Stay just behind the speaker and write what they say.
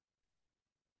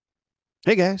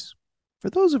Hey guys,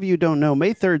 for those of you who don't know,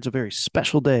 May 3rd is a very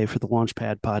special day for the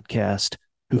Launchpad podcast.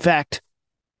 In fact,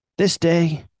 this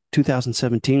day,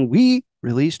 2017, we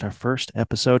released our first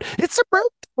episode. It's a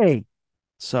birthday.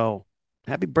 So,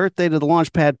 happy birthday to the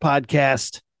Launchpad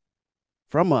podcast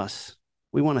from us.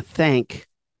 We want to thank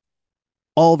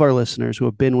all of our listeners who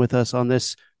have been with us on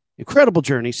this incredible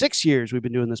journey. 6 years we've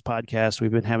been doing this podcast. We've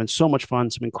been having so much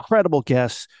fun, some incredible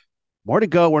guests. More to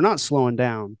go. We're not slowing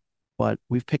down, but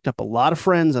we've picked up a lot of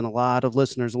friends and a lot of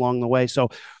listeners along the way. So,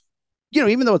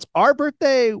 even though it's our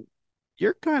birthday,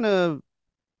 you're kind of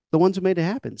the ones who made it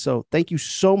happen. So thank you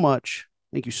so much.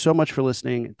 Thank you so much for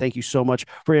listening. And thank you so much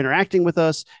for interacting with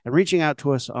us and reaching out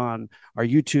to us on our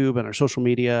YouTube and our social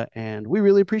media. And we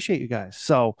really appreciate you guys.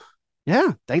 So,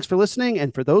 yeah, thanks for listening.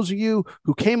 And for those of you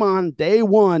who came on day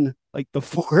one, like the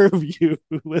four of you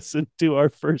who listened to our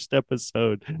first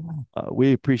episode,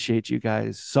 we appreciate you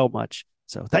guys so much.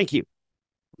 So thank you.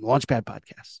 Launchpad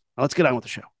Podcast. Now let's get on with the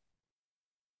show.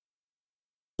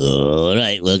 All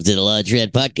right, welcome to the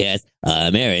Launchpad Podcast.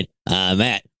 I'm Aaron. I'm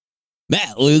Matt.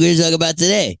 Matt, what are we going to talk about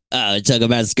today? Oh, we're talking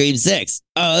about Scream 6.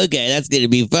 Oh, okay, that's going to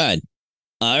be fun.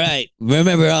 All right,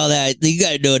 remember all that. You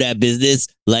got to know that business.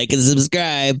 Like and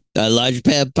subscribe on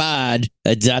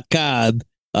launchpadpod.com.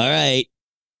 All right.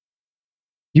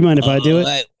 You mind if I do it?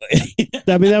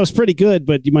 I mean, that was pretty good,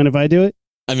 but do you mind if I do it?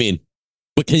 I mean,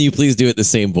 but can you please do it the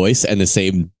same voice and the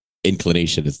same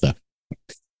inclination and stuff?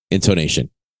 Intonation.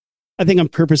 I think I'm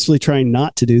purposefully trying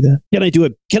not to do that. Can I do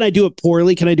it? Can I do it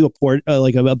poorly? Can I do a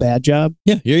bad job?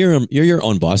 Yeah, you're your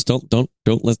own boss. Don't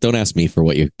ask me for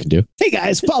what you can do. Hey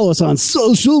guys, follow us on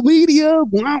social media.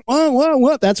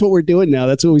 That's what we're doing now.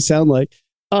 That's what we sound like.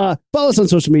 Follow us on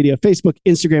social media, Facebook,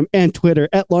 Instagram, and Twitter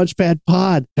at Launchpad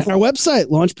Pod. And our website,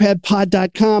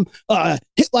 launchpadpod.com.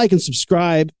 Hit like and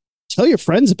subscribe. Tell your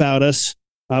friends about us.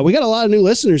 We got a lot of new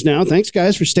listeners now. Thanks,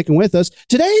 guys, for sticking with us.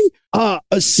 Today,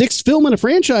 a sixth film and a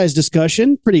franchise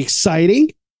discussion. Pretty exciting.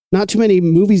 Not too many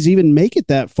movies even make it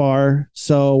that far.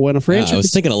 So when a franchise... I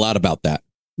was thinking a lot about that.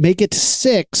 Make it to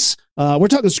six. We're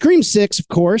talking Scream 6, of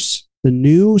course. The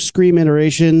new Scream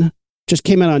iteration just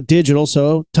came out on digital,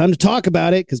 so time to talk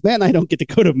about it, because Matt and I don't get to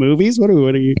go to movies. What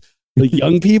are you the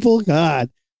young people? God.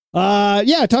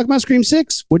 Yeah, talk about Scream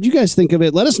 6. What do you guys think of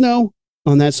it? Let us know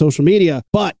on that social media.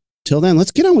 But till then, let's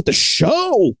get on with the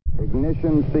show.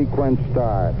 Ignition sequence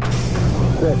start.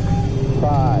 6,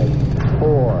 5,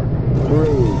 4, 3, 2,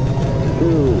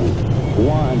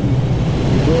 1,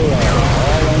 0.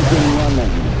 All engine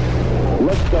running.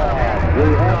 Liftoff. We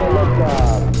have a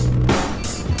liftoff.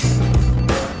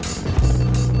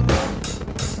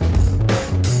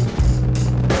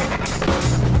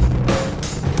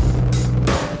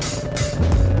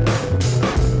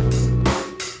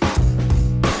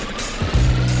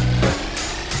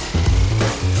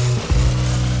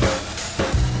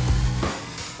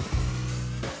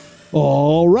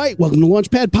 All right, welcome to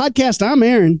Launchpad Podcast. I'm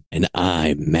Aaron. And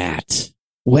I'm Matt.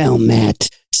 Well, Matt,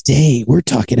 today we're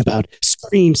talking about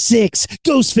Scream 6,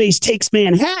 Ghostface Takes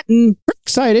Manhattan. We're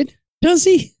excited. Does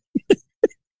he?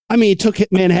 I mean, he took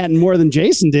Manhattan more than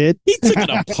Jason did. He took an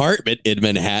apartment in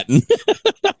Manhattan.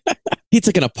 He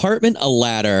took an apartment, a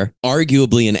ladder,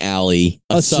 arguably an alley,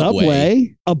 a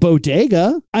subway, a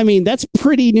bodega. I mean, that's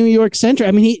pretty New York centric.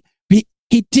 I mean,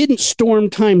 he didn't storm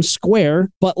Times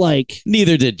Square, but like...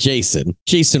 Neither did Jason.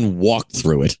 Jason walked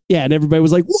through it. Yeah, and everybody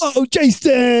was like, whoa,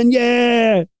 Jason,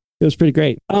 yeah! It was pretty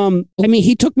great. I mean,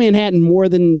 he took Manhattan more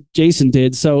than Jason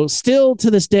did, so still to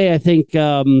this day, I think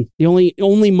the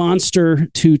only monster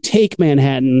to take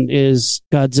Manhattan is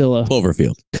Godzilla.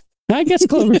 Cloverfield. I guess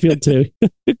Cloverfield too.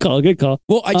 Good call.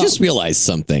 Well, I just realized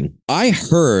something. I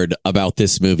heard about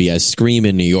this movie as Scream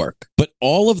in New York, but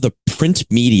all of the print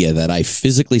media that I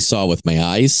physically saw with my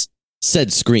eyes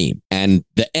said Scream, and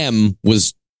the M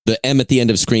at the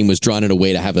end of Scream was drawn in a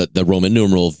way to have the Roman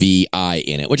numeral VI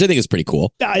in it, which I think is pretty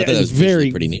cool. I thought that was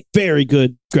pretty neat. Very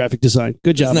good graphic design.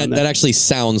 Good job. That actually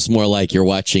sounds more like you're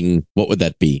watching. What would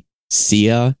that be?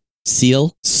 Seal?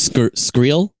 Skrill?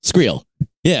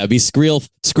 Yeah, it'd be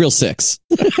Skrill 6.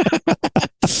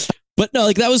 But no,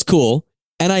 like that was cool.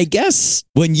 And I guess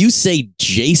when you say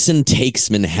Jason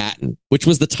Takes Manhattan, which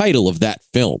was the title of that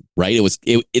film, right?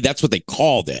 That's what they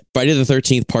called it. Friday the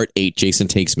 13th, Part 8, Jason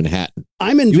Takes Manhattan.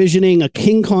 I'm envisioning a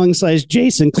King Kong-sized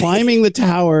Jason climbing the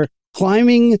tower,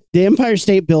 climbing the Empire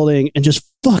State Building, and just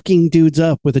fucking dudes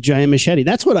up with a giant machete.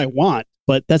 That's what I want,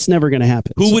 but that's never going to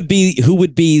happen. Who would be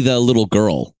the little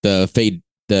girl? The Fay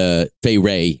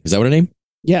Ray. Is that what her name?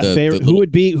 Yeah, who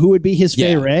would be his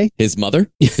Fay Ray? His mother,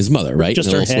 right? Just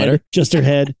in a her little head. Sweater, just her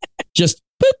head, just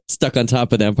boop, stuck on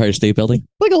top of the Empire State Building,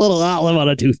 like a little olive on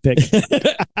a toothpick.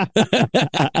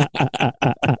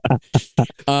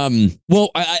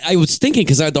 Well, I was thinking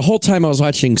because the whole time I was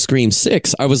watching Scream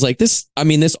 6, I was like, this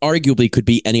arguably could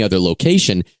be any other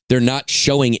location. They're not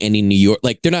showing any New York,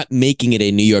 like they're not making it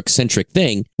a New York centric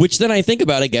thing, which then I think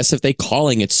about, I guess if they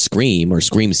calling it Scream or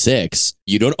Scream 6,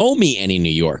 you don't owe me any New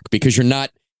York because you're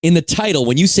not in the title.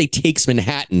 When you say takes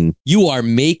Manhattan, you are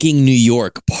making New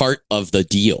York part of the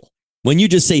deal. When you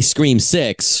just say Scream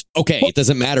 6, okay, it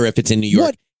doesn't matter if it's in New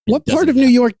York. What part of New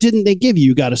York didn't they give you?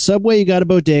 You got a subway, you got a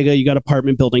bodega, you got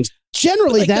apartment buildings.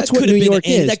 Generally, that's what New York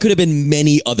is. That could have been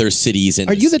many other cities.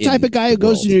 Are you the type of guy who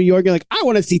goes to New York? You're like, I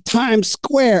want to see Times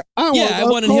Square. I want to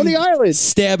go to Coney Island.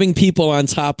 Stabbing people on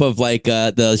top of like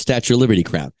the Statue of Liberty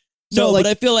crown. So, no, but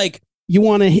I feel like you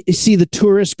want to see the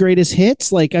tourist greatest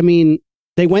hits. Like, I mean,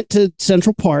 they went to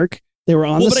Central Park. They were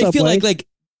on the subway. I feel like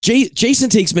Jason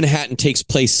Takes Manhattan takes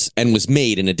place and was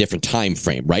made in a different time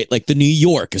frame, right? Like the New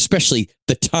York, especially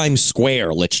the Times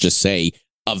Square, let's just say,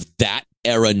 of that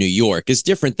era New York is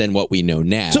different than what we know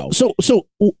now. So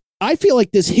I feel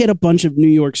like this hit a bunch of New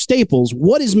York staples.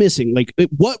 What is missing? Like,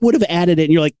 what would have added it?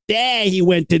 And you're like, he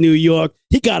went to New York.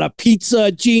 He got a pizza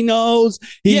at Gino's.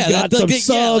 He got some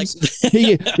subs.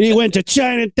 He went to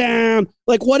Chinatown.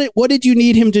 Like, what did you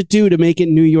need him to do to make it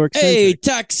New York centric? Hey,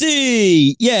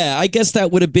 taxi. Yeah, I guess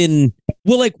that would have been,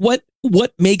 well, like what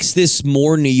makes this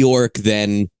more New York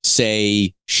than,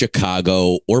 say,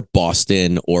 Chicago or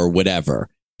Boston or whatever?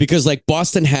 Because like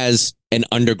Boston has an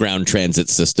underground transit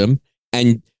system,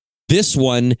 and this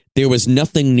one, there was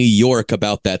nothing New York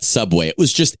about that subway. It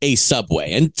was just a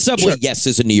subway. And subway, yes,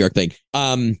 is a New York thing.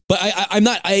 But I'm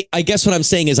not, I guess what I'm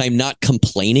saying is I'm not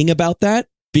complaining about that,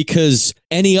 because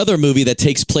any other movie that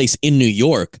takes place in New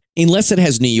York, unless it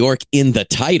has New York in the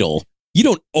title, you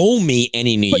don't owe me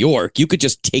any New York. You could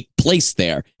just take place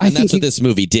there. And that's what this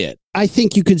movie did. I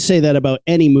think you could say that about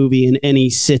any movie in any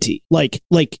city. Like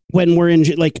when we're in,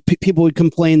 people would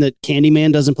complain that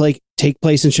Candyman doesn't take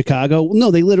place in Chicago.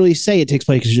 No, they literally say it takes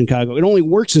place in Chicago. It only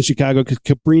works in Chicago because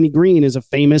Cabrini Green is a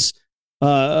famous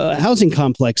housing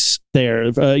complex there.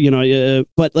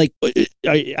 But like,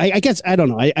 I guess, I don't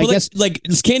know. I guess like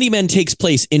Candyman takes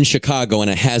place in Chicago and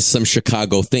it has some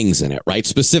Chicago things in it, right?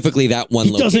 Specifically that one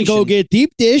location. Doesn't go get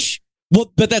deep dish.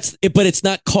 Well, but it's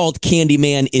not called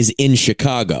Candyman is in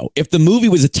Chicago. If the movie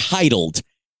was titled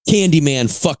Candyman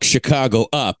Fuck Chicago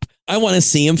Up, I want to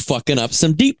see him fucking up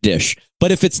some deep dish.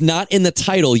 But if it's not in the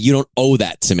title, you don't owe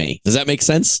that to me. Does that make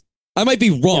sense? I might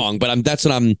be wrong, but that's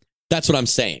what I'm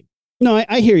saying. No,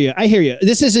 I hear you. I hear you.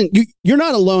 This isn't, you're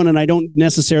not alone, and I don't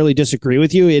necessarily disagree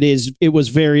with you. It was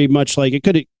very much like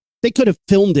they could have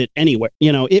filmed it anywhere.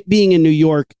 You know, it being in New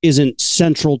York isn't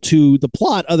central to the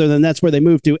plot, other than that's where they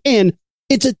moved to. And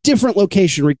it's a different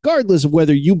location, regardless of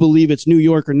whether you believe it's New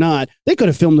York or not. They could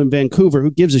have filmed in Vancouver. Who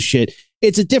gives a shit?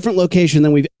 It's a different location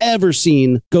than we've ever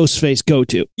seen Ghostface go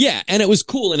to. Yeah, and it was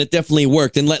cool, and it definitely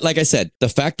worked. And like I said, the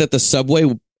fact that the subway,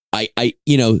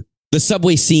 the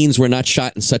subway scenes were not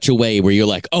shot in such a way where you're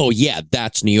like, oh yeah,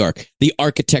 that's New York. The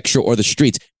architecture or the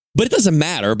streets. But it doesn't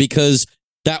matter because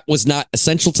that was not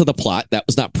essential to the plot. That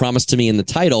was not promised to me in the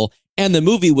title. And the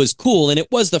movie was cool, and it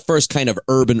was the first kind of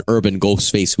urban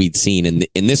Ghostface we'd seen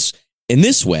in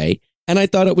this way. And I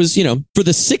thought it was, for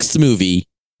the sixth movie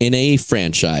in a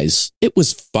franchise, it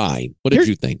was fine. What did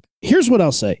you think? Here's what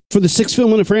I'll say. For the sixth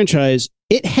film in a franchise,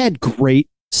 it had great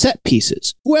set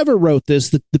pieces. Whoever wrote this,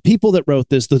 the people that wrote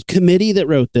this, the committee that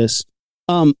wrote this,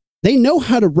 they know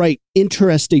how to write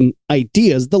interesting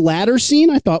ideas. The ladder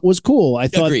scene I thought was cool. I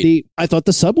thought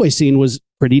the subway scene was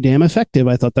pretty damn effective.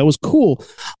 I thought that was cool.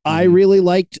 I really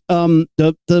liked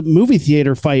the movie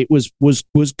theater fight was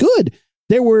good.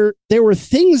 There were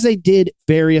things they did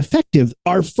very effective.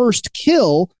 Our first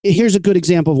kill, here's a good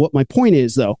example of what my point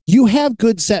is, though. You have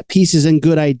good set pieces and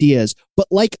good ideas, but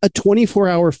like a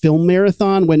 24-hour film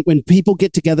marathon, when people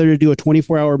get together to do a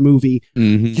 24-hour movie,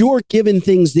 you're given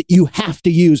things that you have to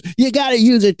use. You got to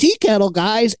use a tea kettle,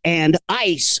 guys, and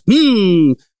ice.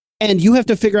 And you have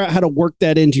to figure out how to work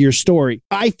that into your story.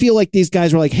 I feel like these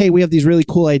guys were like, hey, we have these really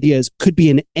cool ideas. Could be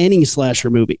in any slasher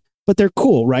movie. But they're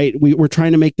cool, right? We're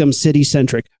trying to make them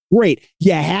city-centric. Great.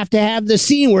 You have to have the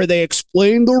scene where they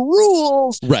explain the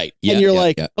rules. Right. Yeah, and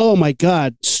you're oh, my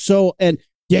God. And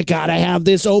you got to have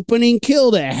this opening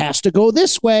kill that has to go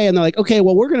this way. And they're like, okay,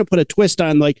 well, we're going to put a twist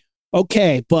on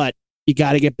okay, but you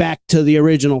got to get back to the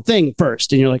original thing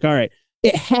first. And you're like, all right.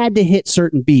 It had to hit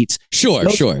certain beats. Sure.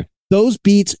 Those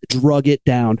beats drug it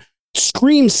down.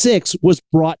 Scream 6 was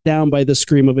brought down by the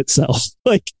scream of itself.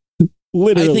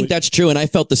 Literally. I think that's true, and I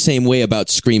felt the same way about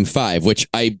Scream 5, which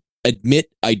I admit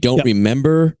I don't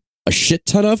remember a shit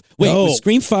ton of. Wait, No. was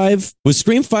Scream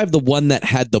 5 the one that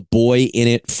had the boy in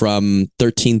it from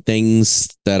 13 Things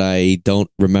that I don't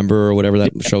remember, or whatever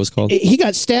that show was called? He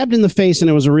got stabbed in the face and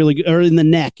it was a really good, or in the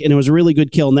neck, and it was a really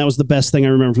good kill, and that was the best thing I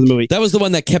remember from the movie. That was the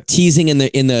one that kept teasing in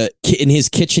his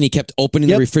kitchen. He kept opening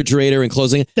the refrigerator and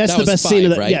closing it. That's the best scene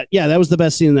of that, right? Yeah, that was the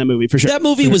best scene in that movie for sure. That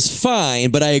movie was fine,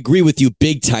 but I agree with you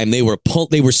big time. They were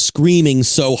screaming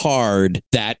so hard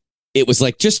that it was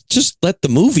like, just let the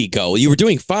movie go. You were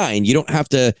doing fine. You don't have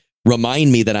to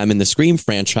remind me that I'm in the Scream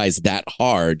franchise that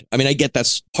hard. I mean, I get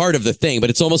that's part of the thing, but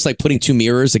it's almost like putting two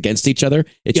mirrors against each other.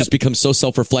 It just becomes so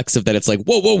self-reflexive that it's like,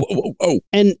 whoa, whoa, whoa, whoa, whoa.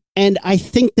 And I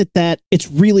think that it's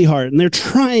really hard, and they're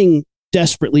trying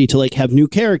desperately to like have new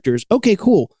characters. Okay,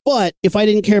 cool. But if I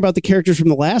didn't care about the characters from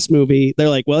the last movie, they're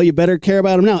like, well, you better care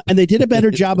about them now. And they did a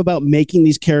better job about making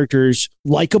these characters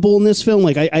likable in this film.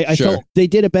 Like I felt they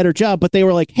did a better job, but they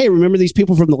were like, hey, remember these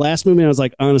people from the last movie? And I was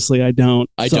like, honestly, I don't.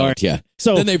 Yeah.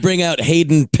 So then they bring out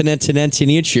Hayden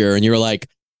Panettiere, and you're like,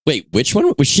 wait, which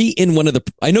one? Was she in one of the,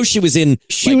 I know she was in.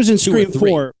 She was in Scream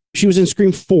 4. She was in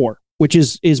Scream 4, which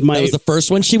is my. That was the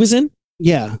first one she was in?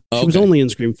 Yeah. She was only in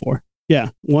Scream 4.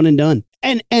 Yeah, one and done.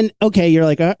 And okay, you're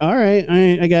like, all right,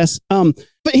 I guess.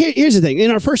 But here's the thing.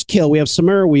 In our first kill, we have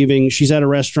Samara Weaving. She's at a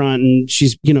restaurant, and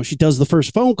she does the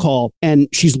first phone call, and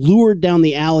she's lured down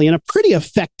the alley in a pretty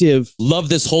effective. Love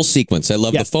this whole sequence. I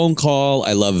love the phone call.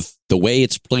 I love the way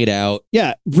it's played out.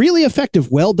 Yeah, really effective.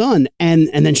 Well done. And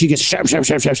then she gets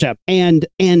stab. And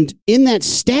in that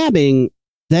stabbing,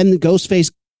 then the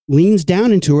Ghostface leans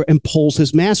down into her and pulls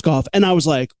his mask off. And I was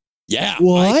like, yeah,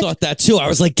 what? I thought that too. I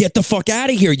was like, get the fuck out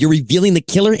of here. You're revealing the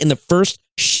killer in the first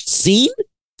scene?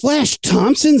 Flash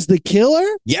Thompson's the killer?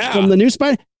 Yeah. From the new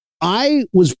Spider? I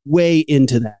was way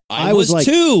into that. I was like,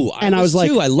 too. I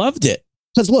loved it.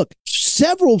 Because look,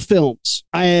 several films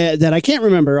that I can't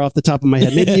remember off the top of my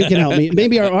head, maybe you can help me,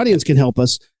 maybe our audience can help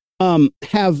us,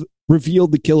 have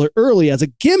revealed the killer early as a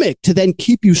gimmick to then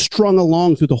keep you strung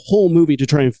along through the whole movie to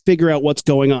try and figure out what's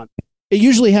going on. It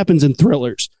usually happens in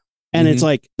thrillers. And it's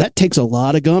like, that takes a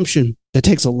lot of gumption. That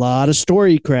takes a lot of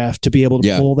storycraft to be able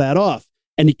to pull that off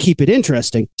and to keep it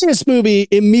interesting. This movie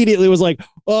immediately was like,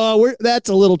 oh, that's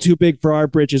a little too big for our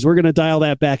britches. We're going to dial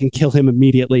that back and kill him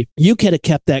immediately. You could have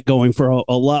kept that going for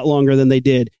a lot longer than they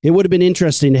did. It would have been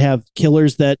interesting to have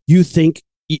killers that you think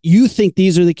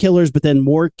these are the killers, but then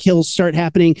more kills start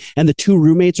happening and the two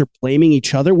roommates are blaming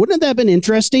each other. Wouldn't that have been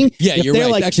interesting? Yeah, you're right.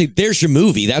 Like, actually, there's your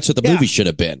movie. That's what the movie should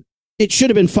have been. It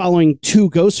should have been following two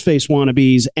Ghostface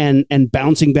wannabes and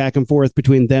bouncing back and forth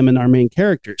between them and our main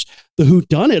characters. The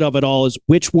whodunit of it all is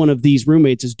which one of these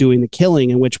roommates is doing the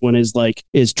killing and which one is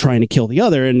trying to kill the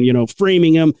other, and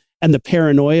framing them, and the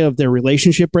paranoia of their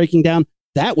relationship breaking down.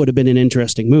 That would have been an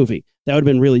interesting movie. That would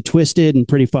have been really twisted and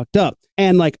pretty fucked up.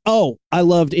 And I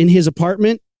loved in his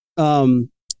apartment.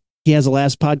 He has a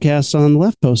last podcast on the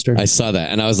left poster. I saw that,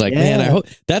 and I was like, man, I hope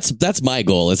that's my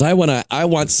goal. Is I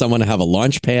want someone to have a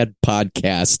Launchpad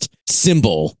podcast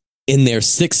symbol in their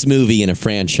sixth movie in a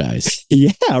franchise.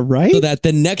 Yeah, right. So that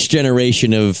the next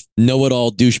generation of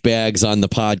know-it-all douchebags on the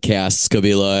podcasts could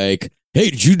be like,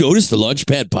 hey, did you notice the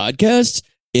Launchpad podcast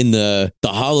in the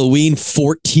Halloween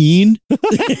 14?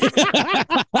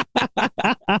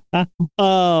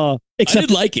 I did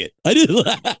like it. I did.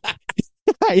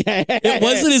 It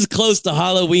wasn't as close to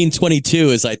Halloween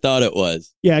 22 as I thought it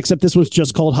was. Yeah, except this was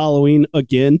just called Halloween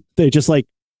again. They just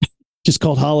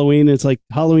called Halloween. It's like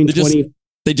Halloween 20.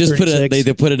 They just put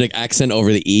an accent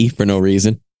over the E for no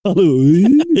reason.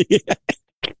 Halloween.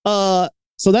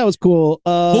 So that was cool.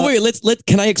 Well, wait,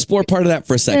 can I explore part of that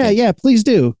for a second? Yeah, please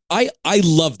do. I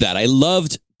love that. I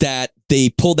loved that they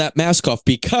pulled that mask off,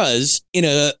 because in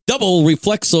a double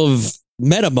reflexive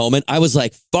meta moment, I was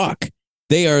like, fuck.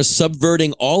 They are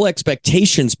subverting all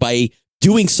expectations by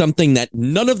doing something that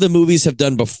none of the movies have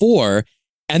done before.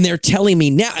 And they're telling me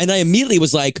now. And I immediately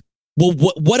was like, well,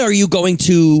 what are you going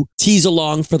to tease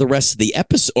along for the rest of the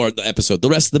episode, the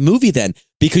rest of the movie then?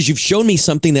 Because you've shown me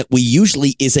something that we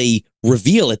usually is a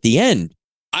reveal at the end.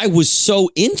 I was so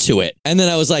into it. And then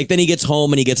I was like, then he gets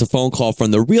home and he gets a phone call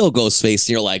from the real Ghostface.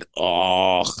 And you're like,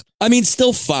 oh, I mean,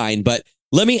 still fine, but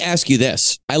let me ask you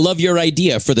this. I love your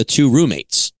idea for the two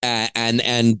roommates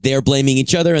and they're blaming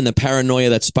each other and the paranoia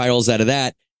that spirals out of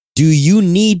that. Do you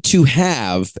need to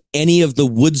have any of the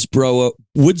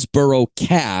Woodsboro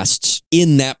casts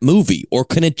in that movie? Or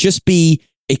can it just be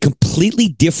a completely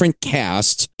different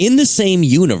cast in the same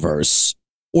universe?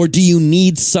 Or do you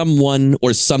need someone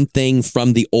or something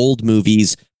from the old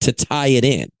movies to tie it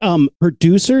in?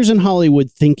 Producers in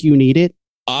Hollywood think you need it.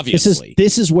 Obviously.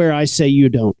 This is where I say you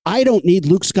don't. I don't need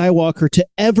Luke Skywalker to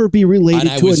ever be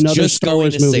related to another Star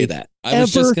Wars movie. I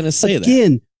was just going to say that.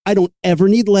 Again, I don't ever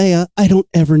need Leia. I don't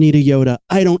ever need a Yoda.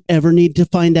 I don't ever need to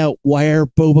find out where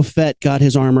Boba Fett got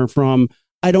his armor from.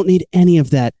 I don't need any of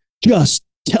that. Just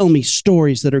tell me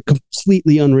stories that are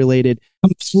completely unrelated,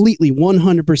 completely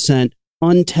 100%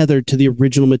 untethered to the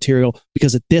original material,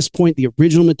 because at this point, the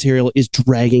original material is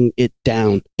dragging it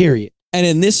down, period. And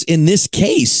in this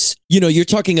case, you're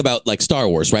talking about like Star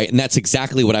Wars, right? And that's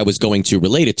exactly what I was going to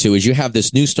relate it to, is you have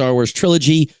this new Star Wars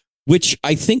trilogy, which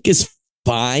I think is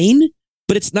fine,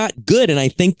 but it's not good. And I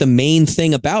think the main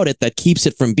thing about it that keeps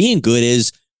it from being good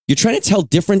is you're trying to tell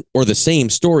different or the same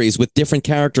stories with different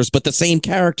characters, but the same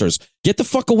characters. Get the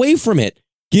fuck away from it.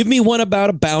 Give me one about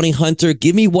a bounty hunter.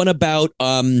 Give me one about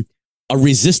a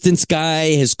resistance guy,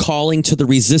 his calling to the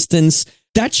resistance.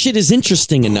 That shit is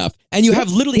interesting enough. And you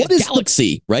have literally a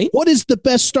galaxy, right? What is the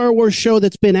best Star Wars show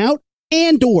that's been out?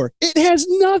 Andor. It has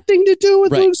nothing to do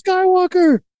with Luke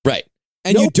Skywalker. Right.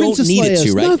 And you don't need it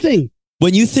to, right? Nothing.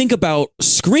 When you think about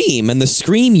Scream and the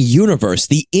Scream universe,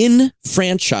 the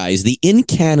in-franchise, the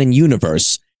in-canon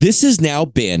universe, this has now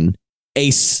been a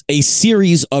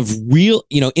series of real,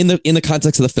 in the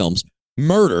context of the films,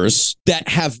 murders that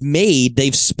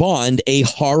they've spawned a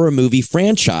horror movie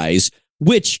franchise,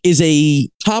 which is a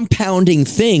compounding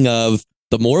thing of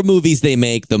the more movies they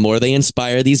make, the more they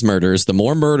inspire these murders, the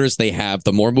more murders they have,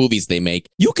 the more movies they make.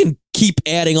 You can keep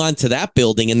adding on to that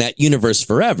building in that universe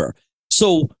forever.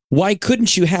 So why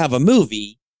couldn't you have a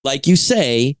movie, like you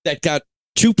say, that got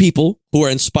two people who are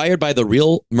inspired by the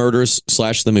real murders /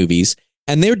 the movies,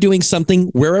 and they're doing something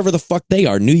wherever the fuck they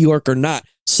are, New York or not,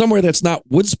 somewhere that's not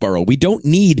Woodsboro.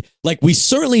 We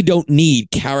certainly don't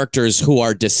need characters who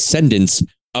are descendants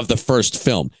of the first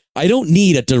film. I don't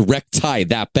need a direct tie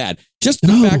that bad. Just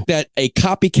the fact that a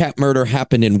copycat murder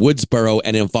happened in Woodsboro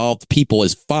and involved people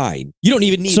is fine. You don't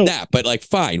even need that, but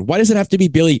fine. Why does it have to be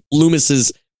Billy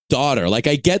Loomis's daughter? I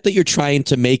get that you're trying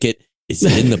to make it, is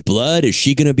it in the blood? Is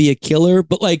she going to be a killer?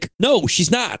 But no,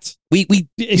 she's not.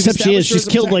 Except she is. She's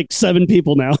killed 7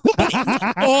 people now.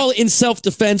 All in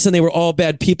self-defense, and they were all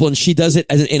bad people, and she does it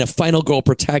in a final girl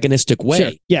protagonistic way.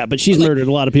 Sure. Yeah, but she's murdered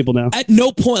a lot of people now. At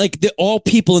no point, all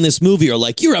people in this movie are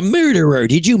like, you're a murderer.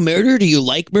 Did you murder? Do you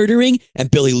like murdering?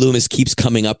 And Billy Loomis keeps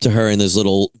coming up to her in those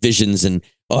little visions and,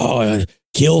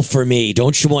 kill for me.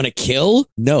 Don't you want to kill?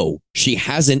 No, she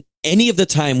hasn't any of the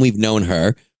time we've known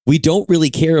her. We don't really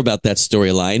care about that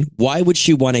storyline. Why would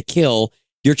she want to kill?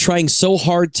 You're trying so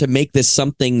hard to make this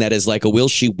something that is like a will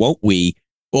she, won't we?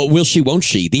 Well, will she, won't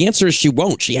she? The answer is she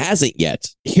won't. She hasn't yet.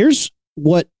 Here's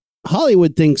what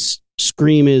Hollywood thinks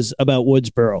Scream is about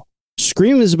Woodsboro.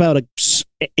 Scream is about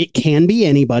it can be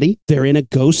anybody. They're in a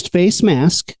Ghostface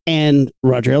mask, and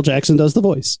Roger L. Jackson does the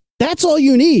voice. That's all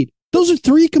you need. Those are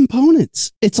 3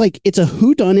 components. It's a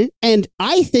whodunit. And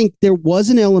I think there was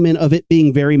an element of it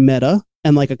being very meta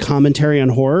and a commentary on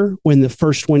horror when the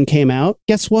first one came out.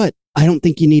 Guess what? I don't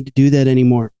think you need to do that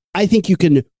anymore. I think you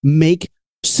can make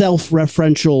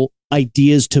self-referential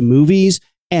ideas to movies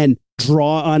and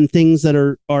draw on things that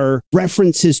are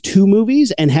references to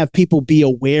movies and have people be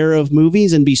aware of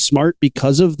movies and be smart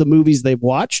because of the movies they've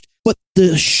watched. But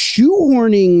the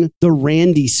shoehorning the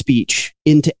Randy speech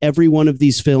into every one of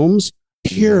these films,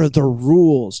 here are the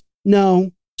rules.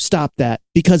 No, stop that,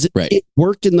 because it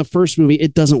worked in the first movie.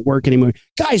 It doesn't work anymore.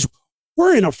 Guys,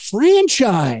 we're in a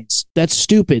franchise. That's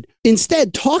stupid.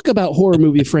 Instead, talk about horror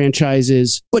movie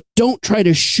franchises, but don't try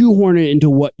to shoehorn it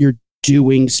into what you're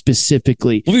doing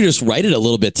specifically. Well, if you just write it a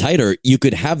little bit tighter, you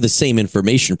could have the same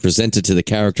information presented to the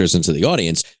characters and to the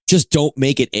audience. Just don't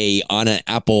make it on an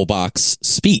Apple box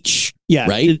speech. Yeah.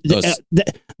 Right?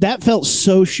 That felt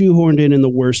so shoehorned in the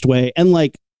worst way. And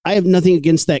I have nothing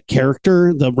against that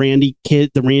character, the Randy kid,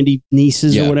 the Randy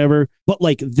nieces or whatever. But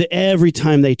every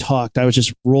time they talked, I was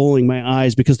just rolling my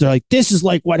eyes because they're like, this is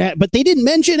what happened. But they didn't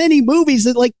mention any movies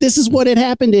that this is what had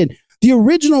happened in. The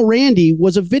original Randy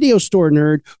was a video store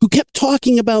nerd who kept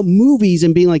talking about movies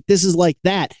and being like, this is like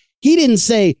that. He didn't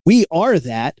say we are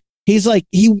that. He's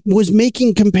he was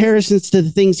making comparisons to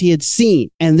the things he had seen.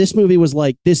 And this movie was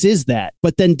this is that,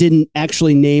 but then didn't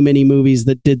actually name any movies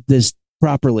that did this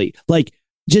properly.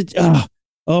 Just,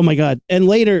 oh my God. And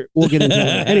later we'll get into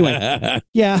it. Anyway.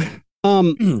 Yeah.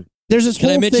 There's this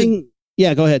whole thing.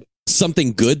 Yeah, go ahead.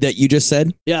 Something good that you just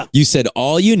said? Yeah. You said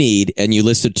all you need, and you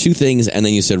listed 2 things, and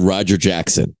then you said Roger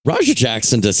Jackson. Roger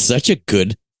Jackson does such a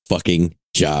good fucking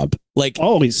job.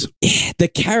 Always. The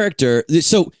character.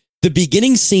 So the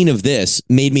beginning scene of this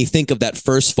made me think of that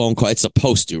first phone call. It's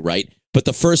supposed to, right? But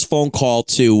the first phone call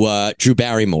to Drew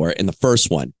Barrymore in the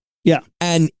first one. Yeah.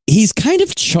 And he's kind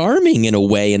of charming in a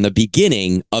way in the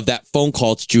beginning of that phone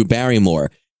call to Drew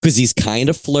Barrymore, because he's kind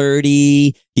of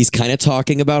flirty. He's kind of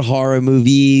talking about horror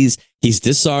movies. He's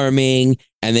disarming.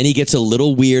 and then he gets a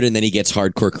little weird, and then he gets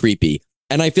hardcore creepy.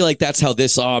 And I feel like that's how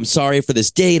this, I'm sorry for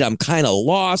this date. I'm kind of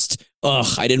lost. Ugh,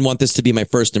 I didn't want this to be my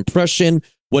first impression.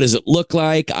 What does it look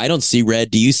like? I don't see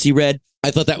red. Do you see red? I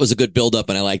thought that was a good buildup,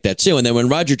 and I like that too. And then when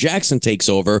Roger Jackson takes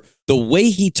over, the way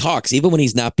he talks, even when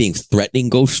he's not being threatening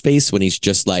Ghostface, when he's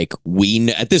just like,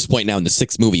 at this point now in the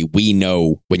 6th movie, we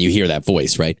know when you hear that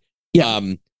voice, right? Yeah.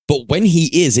 But when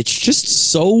he is, it's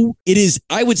just so, it is,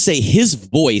 I would say his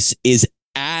voice is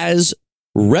as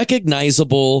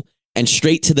recognizable and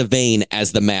straight to the vein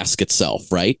as the mask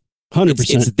itself, right? 100%.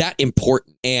 It's that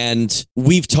important. And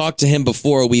we've talked to him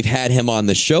before. We've had him on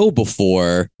the show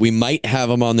before. We might have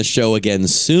him on the show again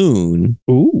soon.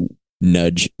 Ooh.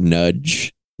 Nudge,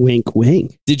 nudge. Wink,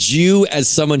 wink. Did you, as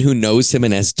someone who knows him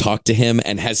and has talked to him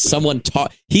and has someone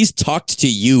he's talked to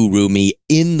you, Rumi,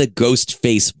 in the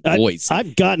Ghostface voice.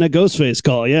 I've gotten a Ghostface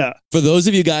call, yeah. For those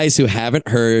of you guys who haven't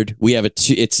heard, we have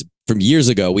it's from years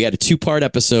ago. We had a 2-part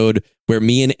episode where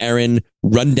me and Aaron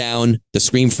run down the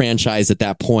Scream franchise at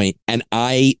that point, and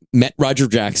I met Roger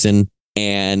Jackson,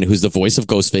 and who's the voice of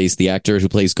Ghostface, the actor who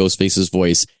plays Ghostface's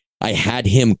voice. I had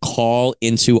him call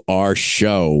into our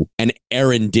show, and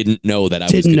Aaron didn't know that I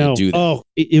was going to do that. Oh,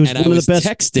 it was and one I of was the best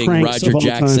texting pranks Roger of all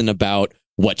Jackson time. about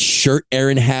what shirt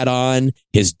Aaron had on,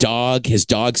 his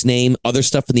dog's name, other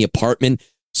stuff in the apartment.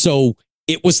 So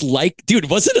it was like,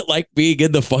 dude, wasn't it like being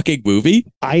in the fucking movie?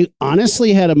 I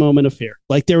honestly had a moment of fear.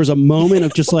 Like there was a moment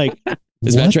of just like,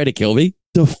 Is Matt trying to kill me?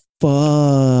 the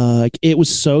fuck? It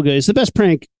was so good. It's the best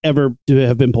prank ever to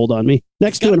have been pulled on me.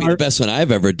 Next to an The best one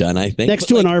I've ever done, I think. next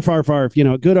to an arf arf arf,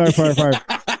 good arf arf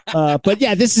arf. But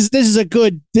yeah, this is a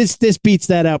good. This beats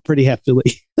that out pretty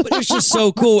heftily. But it's just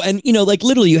so cool. And, like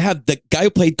literally you have the guy who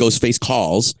played Ghostface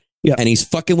calls. Yeah. And he's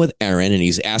fucking with Aaron, and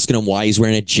he's asking him why he's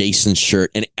wearing a Jason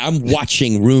shirt. And I'm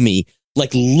watching Rumi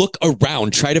like look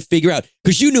around, try to figure out,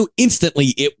 because you knew instantly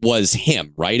it was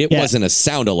him, right? It wasn't a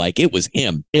sound alike. It was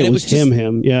him. And It was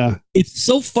him. Yeah. It's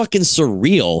so fucking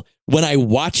surreal when I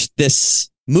watch this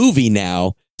movie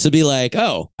now to be like,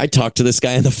 oh, I talked to this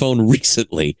guy on the phone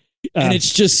recently. And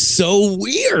it's just so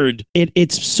weird.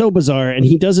 It's so bizarre, and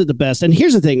he does it the best. And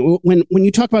here's the thing: when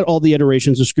you talk about all the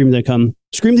iterations of Scream that come,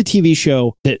 Scream the TV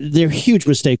show, their huge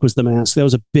mistake was the mask. That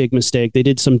was a big mistake. They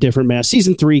did some different masks.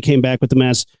 Season 3 came back with the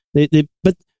mask.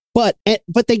 But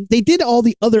they did all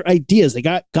the other ideas. They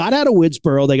got out of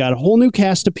Woodsboro. They got a whole new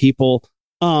cast of people.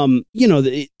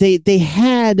 They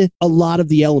had a lot of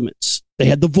the elements. They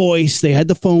had the voice. They had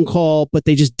the phone call, but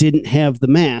they just didn't have the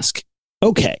mask.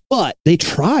 Okay, but they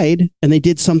tried and they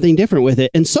did something different with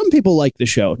it. And some people like the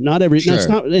show.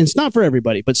 It's not for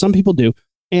everybody, but some people do.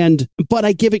 But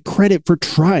I give it credit for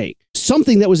trying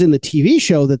something that was in the TV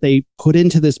show that they put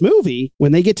into this movie.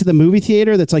 When they get to the movie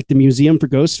theater, that's like the museum for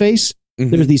Ghostface. Mm-hmm.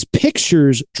 There's these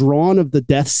pictures drawn of the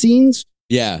death scenes.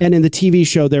 Yeah. And in the TV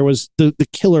show, there was the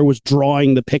killer was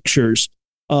drawing the pictures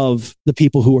of the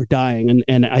people who were dying.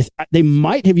 And they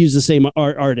might have used the same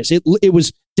artist. It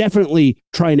was definitely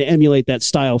trying to emulate that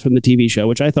style from the TV show,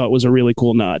 which I thought was a really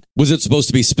cool nod. Was it supposed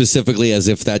to be specifically as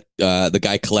if that the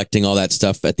guy collecting all that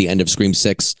stuff at the end of Scream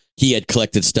 6, he had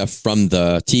collected stuff from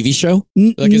the TV show?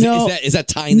 Like, is that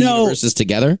tying the universes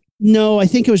together? No, I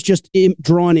think it was just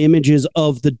drawn images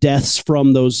of the deaths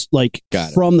from those,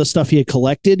 from the stuff he had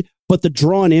collected. But the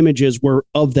drawn images were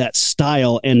of that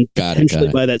style and potentially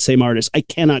by that same artist. I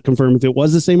cannot confirm if it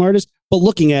was the same artist, but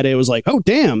looking at it, it was like, oh,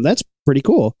 damn, that's pretty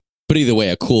cool. But either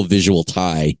way, a cool visual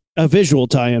tie. A visual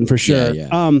tie-in for sure.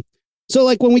 Yeah. So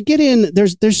like when we get in,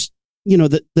 there's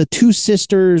the two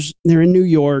sisters, they're in New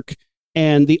York,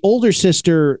 and the older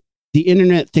sister, the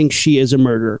internet thinks she is a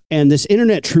murderer. And this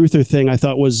internet truther thing I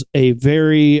thought was a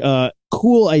very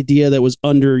cool idea that was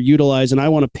underutilized. And I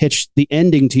want to pitch the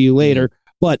ending to you later.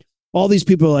 But all these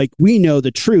people are like, we know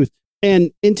the truth.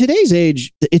 And in today's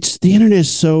age, the internet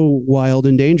is so wild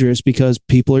and dangerous because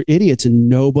people are idiots and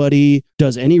nobody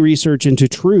does any research into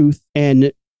truth.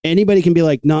 And anybody can be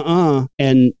like, nah,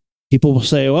 and people will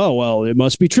say, oh, well, it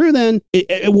must be true then.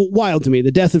 Wild to me.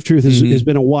 The death of truth has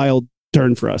been a wild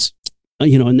turn for us,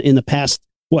 in the past,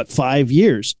 5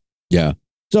 years? Yeah.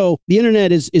 So the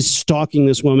internet is stalking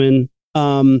this woman.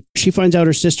 She finds out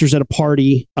her sister's at a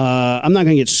party. I'm not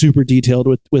going to get super detailed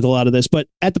with a lot of this, but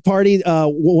at the party,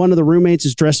 one of the roommates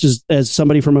is dressed as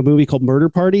somebody from a movie called Murder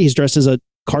Party. He's dressed as a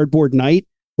cardboard knight,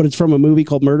 but it's from a movie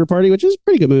called Murder Party, which is a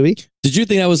pretty good movie. Did you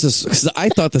think that was this? Because I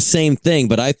thought the same thing,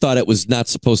 but I thought it was not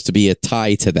supposed to be a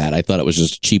tie to that. I thought it was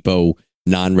just cheapo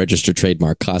non-registered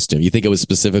trademark costume. You think it was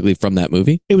specifically from that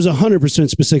movie? It was 100%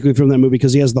 specifically from that movie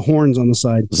because he has the horns on the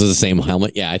side. This is the same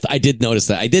helmet. Yeah, I did notice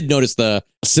that. I did notice the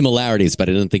similarities, but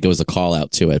I didn't think it was a call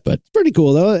out to it. But it's pretty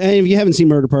cool though. And if you haven't seen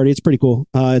Murder Party, it's pretty cool.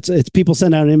 It's people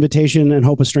send out an invitation and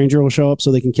hope a stranger will show up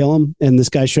so they can kill him. And this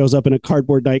guy shows up in a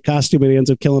cardboard night costume and he ends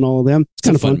up killing all of them. It's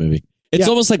kind of fun movie. It's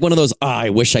almost like one of those, I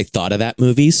wish I thought of that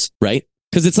movies, right?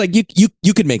 Because it's like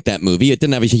you could make that movie. It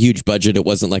didn't have a huge budget. It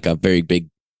wasn't like a very big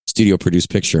studio produced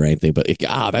picture or anything, but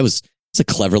it's a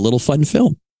clever little fun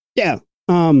film. Yeah.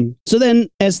 So then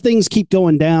as things keep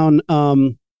going down,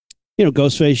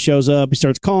 Ghostface shows up. He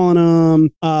starts calling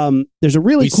him. There's a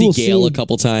really cool see Gail scene. a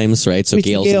couple times, right? So We see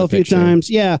Gail's Gail in a the few picture. times.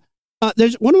 Yeah.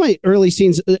 There's one of my early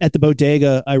scenes at the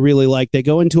bodega I really like. They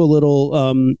go into a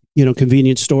little,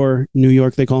 convenience store. New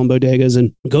York, they call them bodegas.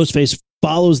 And Ghostface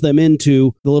follows them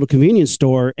into the little convenience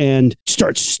store and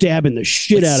starts stabbing the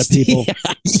shit out of people.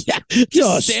 Yeah.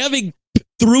 Just stabbing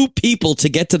through people to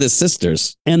get to the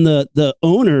sisters. And the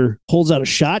owner holds out a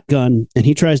shotgun and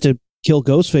he tries to kill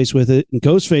Ghostface with it. And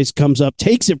Ghostface comes up,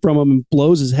 takes it from him and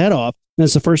blows his head off. And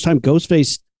it's the first time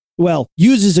Ghostface,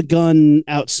 uses a gun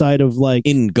outside of like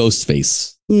in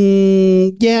Ghostface.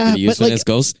 Yeah, use it as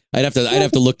Ghost. I'd have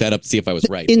to look that up to see if I was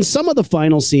right. In some of the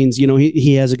final scenes,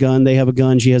 he has a gun, they have a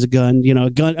gun, she has a gun.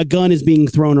 A gun is being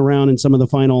thrown around in some of the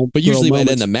final. But usually by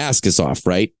moments. then the mask is off,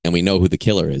 right? And we know who the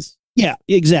killer is. Yeah,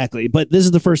 exactly. But this is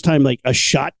the first time like a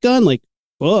shotgun. Like,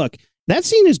 fuck, that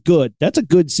scene is good. That's a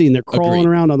good scene. They're crawling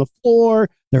around on the floor.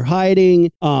 They're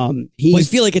hiding. I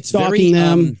feel like it's stalking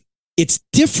them. It's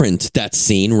different, that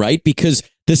scene, right? Because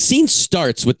the scene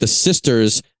starts with the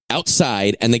sisters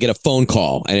outside and they get a phone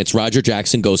call and it's Roger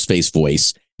Jackson Ghostface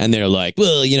voice. And they're like,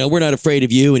 well, we're not afraid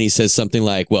of you. And he says something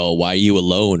like, well, why are you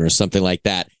alone? Or something like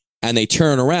that. And they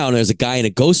turn around and there's a guy in a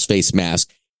Ghostface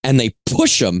mask and they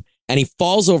push him and he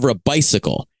falls over a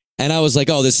bicycle. And I was like,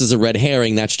 oh, this is a red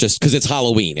herring. That's just because it's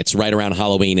Halloween. It's right around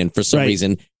Halloween. And for some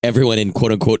reason, everyone in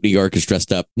quote unquote New York is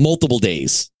dressed up multiple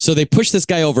days. So they push this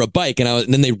guy over a bike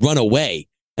and then they run away.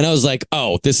 And I was like,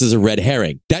 oh, this is a red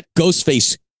herring. That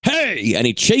Ghostface, hey, and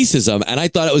he chases him. And I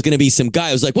thought it was going to be some guy.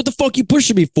 I was like, what the fuck you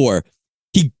pushing me for?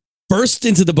 He burst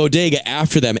into the bodega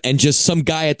after them and just some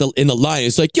guy in the line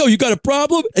is like, yo, you got a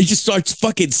problem? And he just starts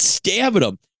fucking stabbing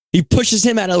him. He pushes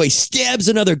him out of the way, stabs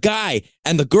another guy,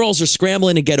 and the girls are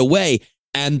scrambling to get away.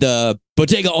 And the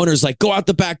bodega owner's like, go out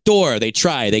the back door. They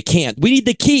try. They can't. We need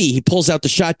the key. He pulls out the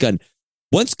shotgun.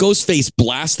 Once Ghostface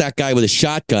blasts that guy with a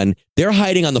shotgun, they're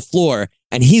hiding on the floor,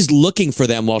 and he's looking for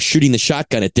them while shooting the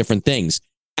shotgun at different things.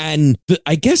 And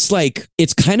I guess,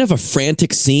 it's kind of a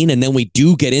frantic scene, and then we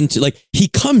do get into, he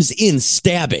comes in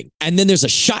stabbing, and then there's a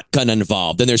shotgun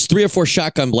involved, and there's 3 or 4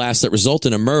 shotgun blasts that result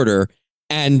in a murder.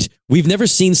 And we've never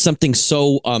seen something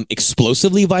so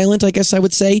explosively violent, I guess I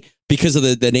would say, because of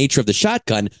the nature of the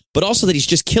shotgun, but also that he's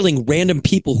just killing random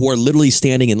people who are literally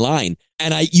standing in line.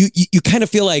 And you kind of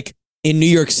feel like in New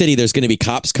York City, there's going to be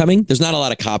cops coming. There's not a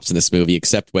lot of cops in this movie,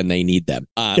 except when they need them,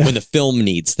 when the film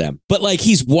needs them. But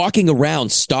he's walking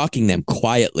around stalking them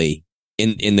quietly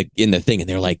in the thing, and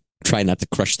they're try not to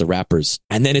crush the rappers.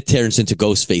 And then it turns into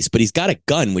Ghostface, but he's got a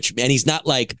gun, and he's not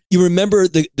you remember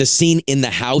the scene in the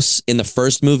house in the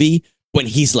first movie when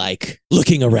he's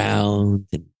looking around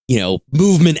and,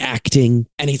 movement acting,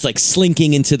 and he's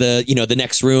slinking into the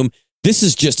next room. This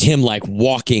is just him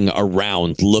walking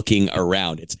around, looking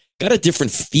around. It's got a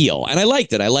different feel. And I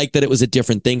liked it. I liked that it was a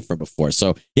different thing from before.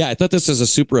 So yeah, I thought this was a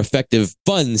super effective,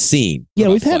 fun scene. Yeah,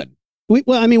 we've had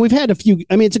a few,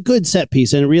 it's a good set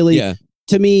piece, and it really,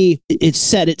 to me, it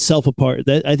set itself apart.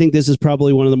 I think this is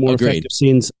probably one of the more effective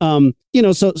scenes.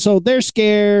 So they're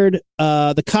scared.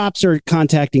 The cops are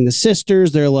contacting the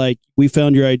sisters. They're like, we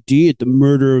found your ID at the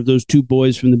murder of those 2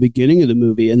 boys from the beginning of the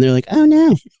movie. And they're like, oh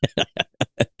no.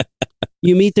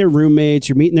 You meet their roommates,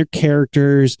 you're meeting their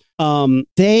characters.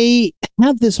 They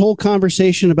have this whole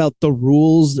conversation about the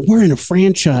rules. We're in a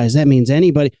franchise. That means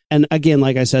anybody. And again,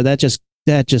 like I said, that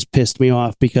just pissed me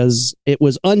off because it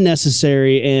was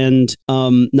unnecessary and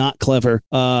not clever.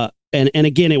 And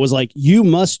again, it was you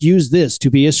must use this to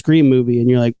be a Scream movie. And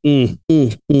you're like,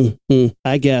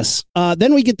 I guess.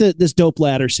 Then we get this dope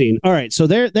ladder scene. All right. So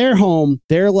they're home.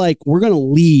 They're like, we're going to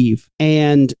leave.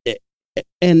 And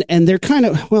they're kind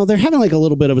of, they're having a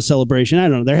little bit of a celebration. I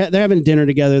don't know. They're having dinner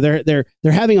together. They're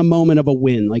having a moment of a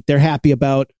win. They're happy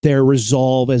about their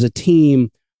resolve as a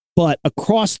team. But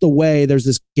across the way, there's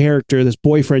this character, this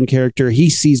boyfriend character. He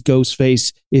sees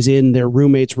Ghostface is in their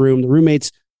roommate's room. The roommate's,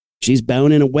 she's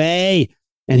boning away.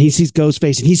 And he sees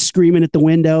Ghostface and he's screaming at the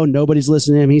window. Nobody's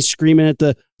listening to him. He's screaming at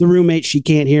the roommate. She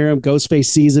can't hear him. Ghostface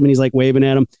sees him and he's waving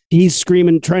at him. He's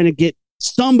screaming, trying to get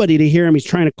somebody to hear him. He's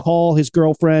trying to call his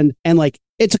girlfriend, and like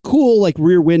it's a cool like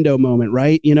Rear Window moment,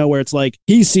 right? You know, where it's like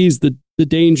he sees the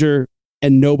danger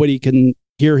and nobody can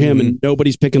hear him and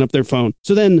nobody's picking up their phone.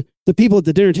 So then the people at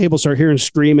the dinner table start hearing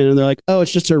screaming, and they're like, "Oh,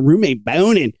 it's just her roommate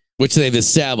boning." Which they've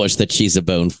established that she's a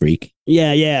bone freak.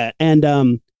 Yeah,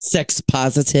 and sex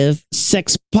positive,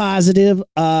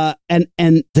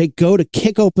 and they go to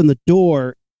kick open the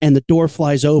door, and the door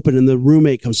flies open, and the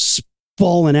roommate comes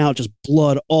falling out, just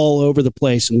blood all over the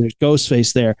place, and there's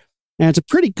Ghostface there, and it's a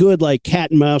pretty good like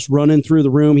cat and mouse running through the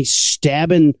room. He's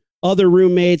stabbing other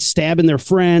roommates, stabbing their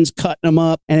friends, cutting them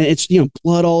up, and it's, you know,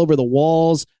 blood all over the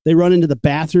walls. They run into the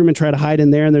bathroom and try to hide in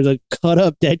there, and there's a cut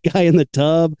up dead guy in the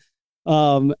tub.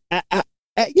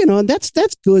 You know, and that's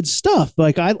good stuff.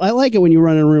 Like I like it when you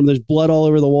run in a room, there's blood all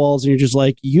over the walls, and you're just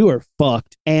like, you are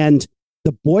fucked. And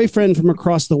the boyfriend from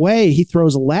across the way, he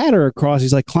throws a ladder across.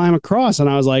 He's like, climb across, and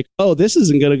I was like, oh, this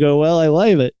isn't gonna go well. I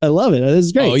love it. This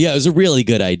is great. Oh yeah, it was a really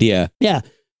good idea. Yeah.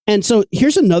 And so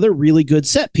here's another really good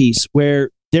set piece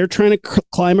where they're trying to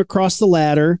climb across the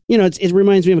ladder. You know, it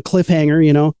reminds me of a cliffhanger.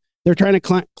 You know, they're trying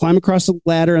to climb across the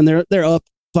ladder, and they're up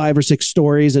 5 or 6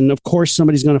 stories, and of course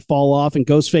somebody's going to fall off, and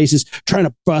Ghostface is trying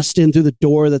to bust in through the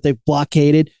door that they've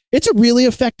blockaded. It's a really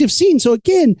effective scene. So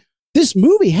again, this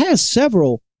movie has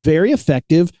several very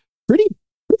effective, pretty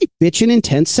bitchin'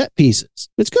 intense set pieces.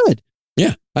 It's good.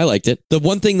 Yeah, I liked it. The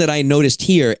one thing that I noticed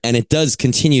here, and it does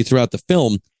continue throughout the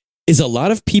film, is a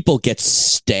lot of people get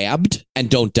stabbed and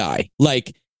don't die.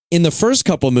 Like in the first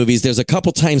couple movies, there's a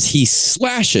couple times he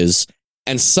slashes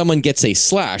and someone gets a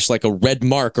slash, like a red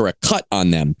mark or a cut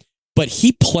on them. But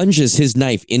he plunges his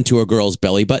knife into a girl's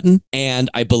belly button, and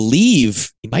I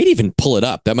believe he might even pull it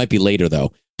up. That might be later,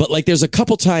 though. But like there's a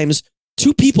couple times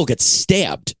 2 people get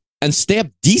stabbed, and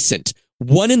stabbed decent.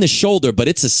 One in the shoulder, but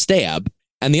it's a stab,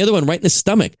 and the other one right in the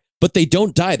stomach. But they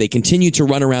don't die. They continue to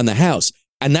run around the house.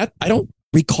 And that, I don't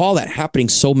recall that happening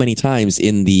so many times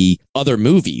in the other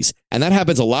movies. And that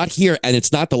happens a lot here, and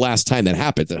it's not the last time that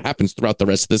happens. It happens throughout the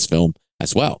rest of this film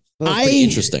as well. That's pretty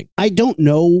interesting. I don't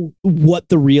know what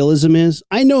the realism is.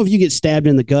 I know if you get stabbed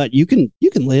in the gut, you can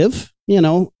live, you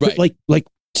know, right. like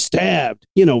stabbed,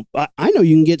 you know, I know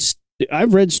you can get,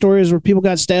 I've read stories where people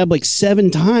got stabbed like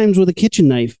 7 times with a kitchen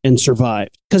knife and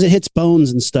survived because it hits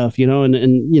bones and stuff, you know, and,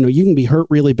 you know, you can be hurt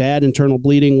really bad, internal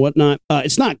bleeding, whatnot.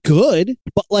 It's not good,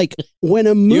 but like when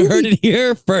a movie. You heard it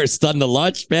here first on the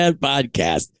Launchpad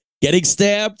podcast. Getting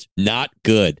stabbed, not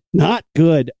good. Not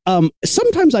good.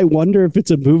 Sometimes I wonder if it's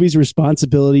a movie's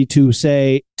responsibility to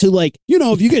say, to like, you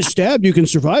know, if you get stabbed, you can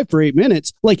survive for 8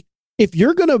 minutes. Like, if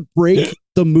you're going to break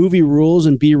the movie rules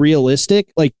and be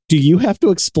realistic, like, do you have to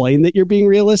explain that you're being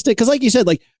realistic? Because like you said,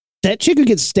 like, that chick who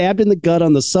gets stabbed in the gut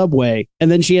on the subway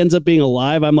and then she ends up being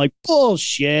alive, I'm like,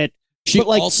 bullshit. She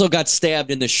like, also got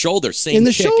stabbed in the shoulder. Same in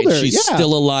the chick, shoulder, and she's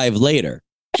still alive later.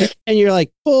 And you're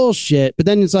like, bullshit. But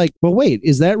then it's like, well, wait,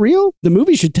 is that real? The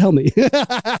movie should tell me.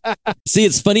 See,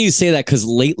 it's funny you say that because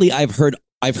lately I've heard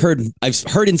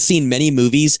and seen many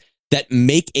movies that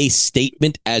make a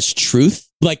statement as truth.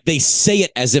 Like they say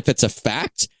it as if it's a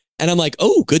fact. And I'm like,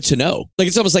 oh, good to know. Like,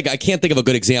 it's almost like I can't think of a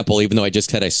good example, even though I've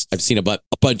seen a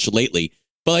bunch lately.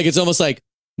 But like, it's almost like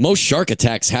most shark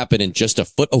attacks happen in just a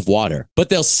foot of water. But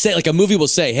they'll say, like, a movie will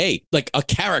say, hey, like a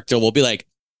character will be like,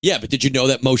 yeah, but did you know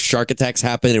that most shark attacks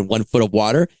happen in 1 foot of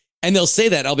water? And they'll say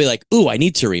that. I'll be like, ooh, I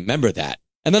need to remember that.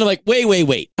 And then I'm like,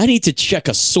 wait. I need to check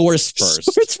a source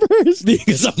first.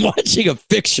 Because I'm watching a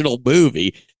fictional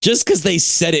movie. Just because they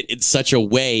said it in such a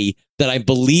way that I'm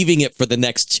believing it for the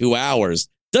next 2 hours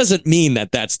doesn't mean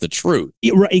that that's the truth.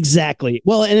 Right, exactly.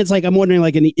 Well, and it's like, I'm wondering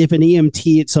like if an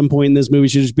EMT at some point in this movie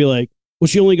should just be like, well,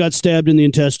 she only got stabbed in the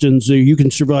intestines, so you can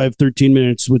survive 13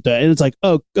 minutes with that. And it's like,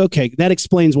 oh, okay, that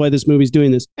explains why this movie's doing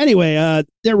this. Anyway,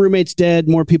 their roommate's dead.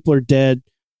 More people are dead.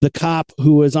 The cop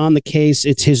who was on the case,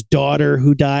 it's his daughter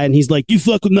who died. And he's like, you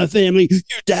fuck with my family, you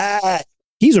die.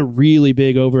 He's a really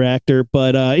big overactor,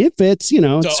 but it fits, you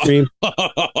know, Scream.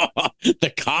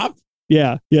 The cop?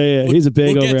 Yeah. He's a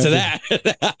big overactor. We'll get to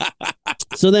that.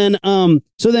 So then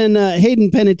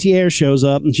Hayden Panettiere shows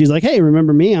up and she's like, hey,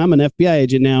 remember me? I'm an FBI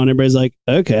agent now. And everybody's like,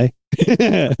 okay,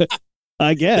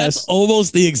 I guess. That's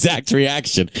almost the exact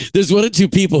reaction. There's 1 or 2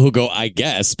 people who go, I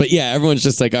guess. But yeah, everyone's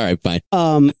just like, all right,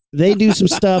 fine. They do some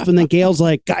stuff. And then Gail's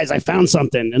like, guys, I found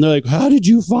something. And they're like, how did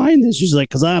you find this? She's like,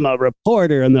 because I'm a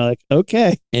reporter. And they're like,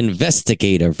 okay.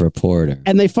 Investigative reporter.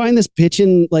 And they find this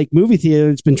bitchin' like movie theater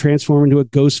that's been transformed into a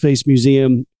Ghostface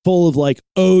museum full of like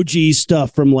OG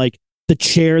stuff from like the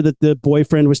chair that the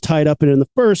boyfriend was tied up in the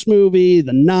first movie,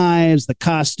 the knives, the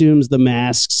costumes, the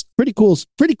masks. Pretty cool.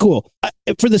 Pretty cool.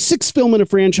 For the sixth film in a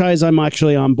franchise, I'm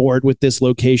actually on board with this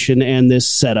location and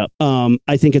this setup.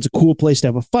 I think it's a cool place to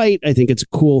have a fight. I think it's a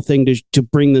cool thing to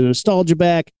bring the nostalgia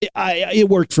back. It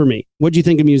worked for me. What do you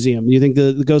think of Museum? Do you think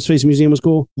the Ghostface Museum was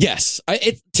cool? Yes.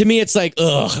 To me, it's like,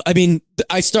 ugh. I mean,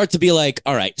 I start to be like,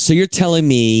 all right, so you're telling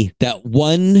me that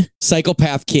one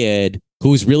psychopath kid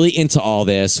who's really into all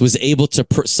this was able to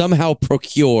somehow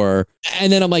procure.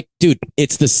 And then I'm like, dude,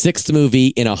 it's the sixth movie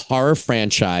in a horror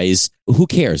franchise. Who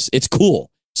cares? It's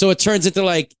cool. So it turns into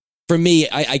like, for me,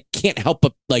 I can't help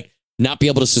but like not be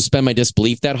able to suspend my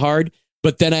disbelief that hard.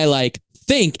 But then I like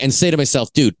think and say to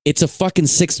myself, dude, it's a fucking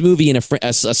sixth movie in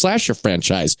a slasher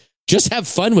franchise. Just have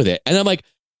fun with it. And I'm like,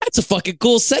 that's a fucking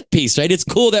cool set piece, right? It's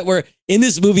cool that we're in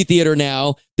this movie theater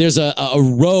now. There's a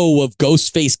row of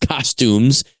Ghostface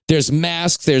costumes. There's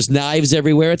masks. There's knives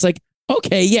everywhere. It's like,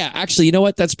 okay, yeah, actually, you know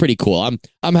what? That's pretty cool.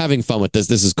 I'm having fun with this.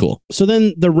 This is cool. So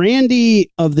then the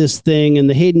Randy of this thing and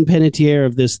the Hayden Panettiere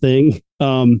of this thing,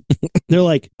 they're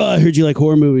like, oh, I heard you like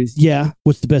horror movies. Yeah.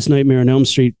 What's the best Nightmare on Elm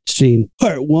Street scene?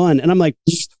 Part 1. And I'm like,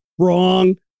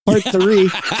 wrong. Part 3.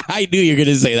 I knew you were going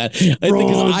to say that.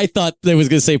 I thought they was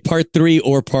going to say part 3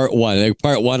 or part 1. Like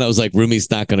part 1, I was like,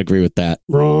 Rumi's not going to agree with that.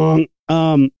 Wrong.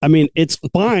 I mean, it's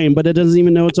fine, but it doesn't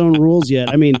even know its own rules yet.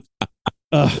 I mean,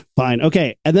 fine.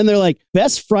 Okay. And then they're like,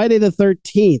 best Friday the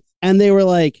 13th. And they were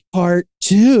like, part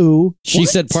 2. She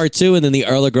said part 2, and then the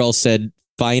Erla girl said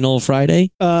final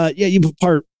Friday. Yeah, you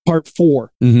part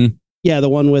 4. Mm-hmm. Yeah, the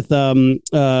one with Corey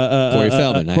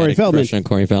Feldman. Corey Feldman. On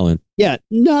Corey Feldman. Yeah,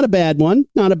 not a bad one.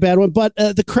 Not a bad one. But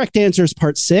the correct answer is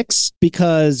part 6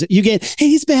 because you get, hey,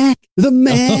 he's back. The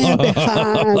man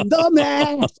behind the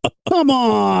mask. Come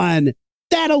on.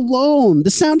 That alone. The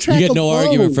soundtrack You get no alone.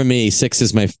 argument from me. 6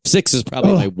 is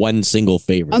probably my one single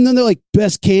favorite. And then they're like,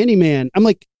 best Candyman. I'm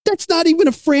like, that's not even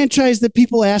a franchise that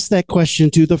people ask that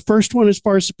question to. The first one is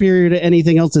far superior to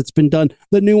anything else that's been done.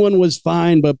 The new one was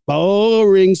fine, but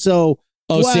boring. So,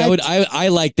 see, I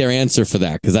like their answer for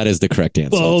that because that is the correct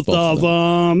answer. Both of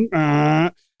them.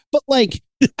 But like,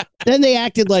 then they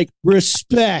acted like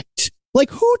respect. Like,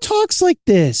 who talks like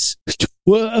this?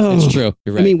 Whoa. It's true.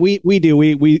 You're right. I mean, we do.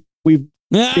 We've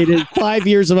did 5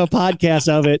 years of a podcast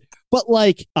of it. But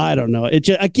like, I don't know. It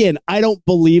just, again, I don't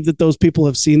believe that those people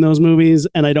have seen those movies,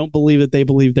 and I don't believe that they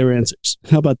believe their answers.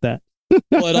 How about that?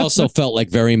 Well, it also felt like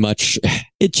very much.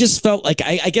 It just felt like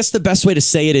I guess the best way to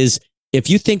say it is if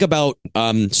you think about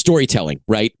storytelling,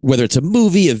 right? Whether it's a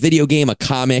movie, a video game, a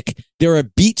comic, there are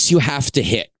beats you have to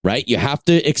hit, right? You have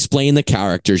to explain the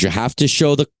characters. You have to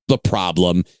show the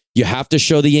problem. You have to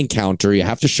show the encounter. You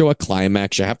have to show a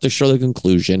climax. You have to show the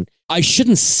conclusion. I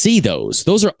shouldn't see those.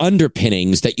 Those are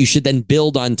underpinnings that you should then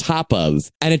build on top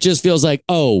of. And it just feels like,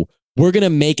 oh, we're going to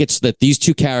make it so that these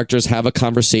two characters have a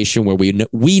conversation where we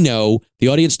know, the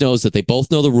audience knows that they both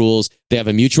know the rules, they have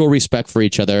a mutual respect for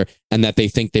each other, and that they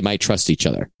think they might trust each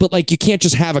other. But like, you can't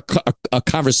just have a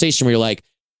conversation where you're like,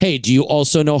 hey, do you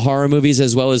also know horror movies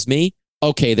as well as me?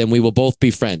 Okay, then we will both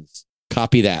be friends.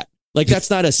 Copy that. Like, that's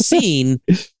not a scene.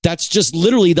 That's just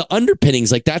literally the underpinnings.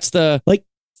 Like, that's the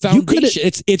foundation.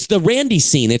 It's the Randy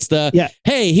scene. It's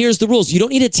hey, here's the rules. You don't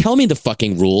need to tell me the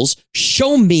fucking rules.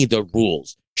 Show me the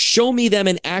rules. Show me them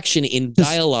in action, in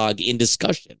dialogue, in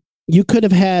discussion. You could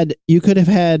have had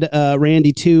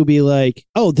Randy too be like,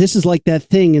 oh, this is like that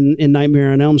thing in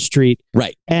Nightmare on Elm Street.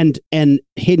 Right. And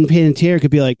Hayden Panettiere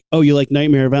could be like, oh, you like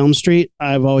Nightmare of Elm Street?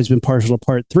 I've always been partial to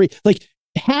part 3. Like,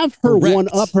 have her one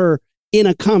up her in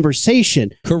a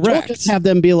conversation. Correct. Don't just have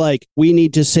them be like, we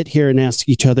need to sit here and ask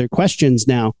each other questions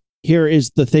now. Here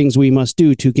is the things we must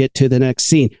do to get to the next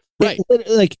scene. Right.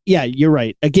 Like, yeah, you're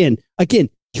right. Again,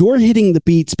 you're hitting the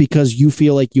beats because you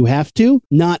feel like you have to,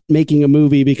 not making a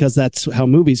movie because that's how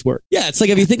movies work. Yeah, it's like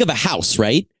if you think of a house,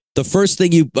 right? The first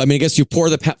thing I guess you pour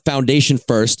the foundation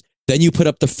first, then you put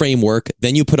up the framework,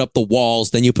 then you put up the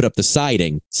walls, then you put up the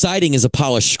siding. Siding is a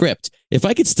polished script. If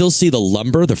I could still see the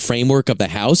lumber, the framework of the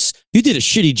house, you did a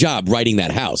shitty job writing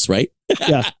that house, right?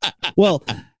 Yeah. Well,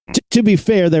 to be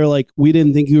fair, they're like, we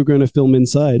didn't think you were going to film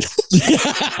inside.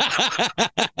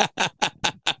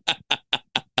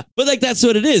 But like, that's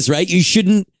what it is, right? You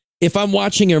shouldn't, if I'm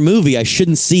watching your movie, I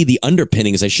shouldn't see the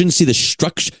underpinnings. I shouldn't see the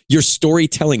structure, your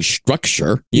storytelling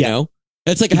structure, you know?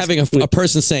 It's like having a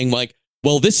person saying like,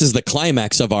 well, this is the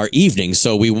climax of our evening,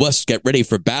 so we must get ready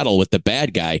for battle with the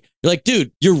bad guy. You're like,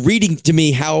 dude, you're reading to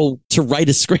me how to write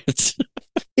a script.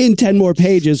 In 10 more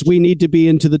pages, we need to be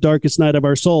into the darkest night of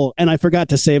our soul. And I forgot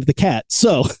to save the cat.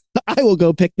 So I will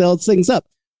go pick those things up.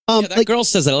 Yeah, that girl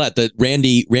says it a lot. The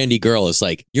Randy girl is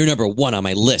like, you're number one on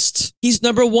my list. He's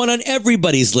number one on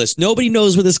everybody's list. Nobody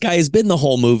knows where this guy has been the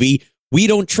whole movie. We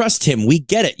don't trust him. We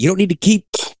get it. You don't need to keep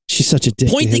she's such a dick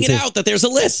pointing it out that there's a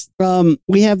list.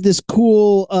 We have this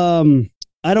cool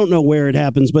I don't know where it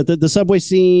happens, but the subway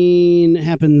scene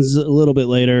happens a little bit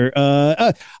later.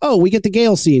 We get the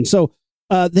Gale scene. So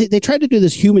they tried to do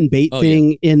this human bait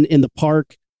thing in the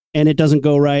park, and it doesn't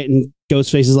go right. And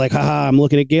Ghostface is like, haha, I'm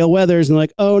looking at Gale Weathers, and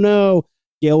like, oh no,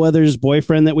 Gale Weathers'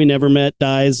 boyfriend that we never met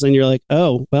dies, and you're like,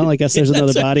 oh, well, I guess there's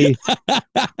another body.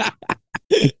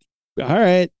 All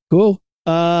right, cool.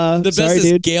 The best sorry, is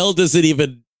dude. Gale doesn't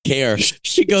even care.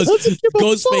 She goes,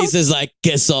 Ghostface is like,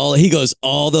 he goes,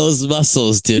 all those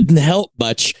muscles didn't help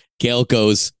much. Gale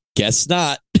goes, guess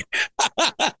not.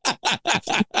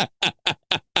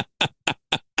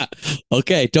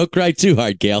 Okay, don't cry too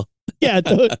hard, Gale. Yeah,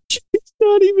 she's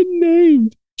not even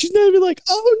named. She's not even like,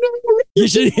 oh no, Ricky. You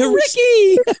should hear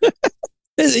Ricky.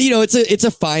 You know, it's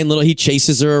a fine little. He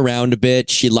chases her around a bit.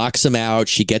 She locks him out.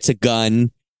 She gets a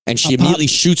gun, and she immediately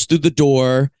shoots through the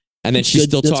door. And then she's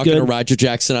still talking to Roger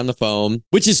Jackson on the phone,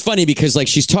 which is funny because like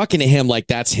she's talking to him like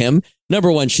that's him.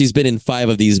 Number one, she's been in 5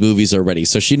 of these movies already,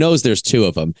 so she knows there's 2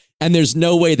 of them, and there's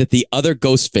no way that the other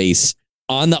Ghostface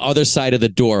on the other side of the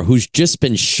door, who's just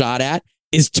been shot at,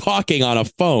 is talking on a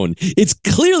phone. It's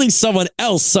clearly someone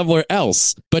else somewhere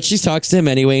else. But she talks to him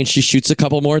anyway, and she shoots a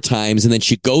couple more times, and then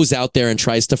she goes out there and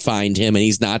tries to find him, and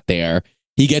he's not there.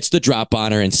 He gets the drop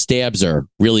on her and stabs her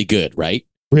really good, right?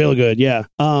 Real good, yeah.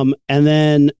 And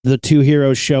then the 2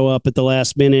 heroes show up at the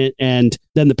last minute, and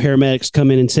then the paramedics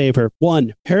come in and save her.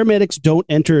 1, paramedics don't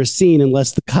enter a scene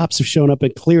unless the cops have shown up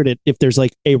and cleared it if there's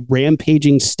like a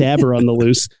rampaging stabber on the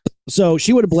loose. So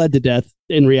she would have bled to death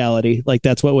in reality. Like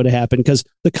that's what would have happened because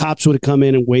the cops would have come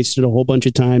in and wasted a whole bunch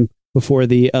of time before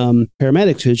the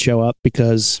paramedics could show up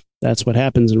because that's what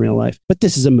happens in real life. But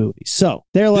this is a movie. So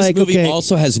they're like, this movie okay.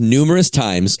 also has numerous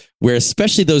times where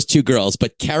especially those 2 girls,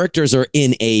 but characters are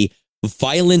in a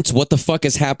violent, what the fuck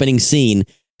is happening scene.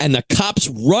 And the cops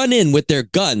run in with their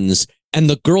guns and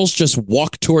the girls just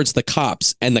walk towards the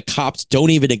cops and the cops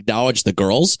don't even acknowledge the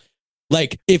girls.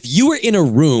 Like, if you were in a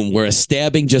room where a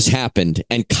stabbing just happened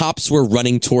and cops were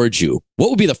running towards you, what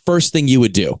would be the first thing you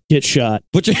would do? Get shot.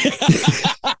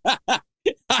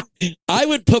 I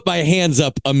would put my hands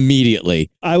up immediately.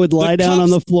 I would lie down on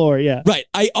the floor, yeah. Right.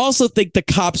 I also think the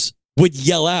cops would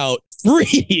yell out,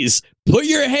 freeze, put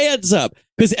your hands up.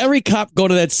 Because every cop going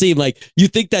to that scene, like, you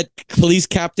think that police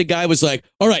captain guy was like,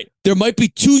 all right, there might be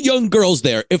 2 young girls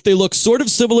there. If they look sort of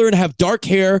similar and have dark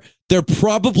hair, they're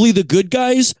probably the good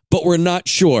guys, but we're not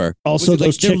sure. Also,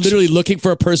 those they're chicks literally looking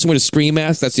for a person with a scream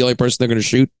mask. That's the only person they're going to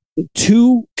shoot.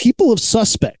 2 people of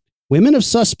suspect, women of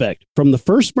suspect from the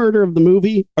first murder of the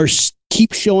movie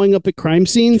keep showing up at crime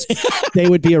scenes. They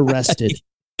would be arrested.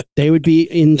 They would be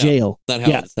in jail.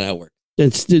 That's not how it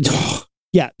works.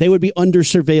 They would be under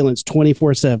surveillance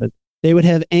 24/7. They would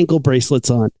have ankle bracelets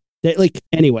on.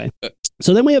 Anyway.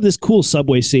 So then we have this cool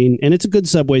subway scene, and it's a good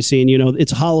subway scene. You know,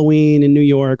 it's Halloween in New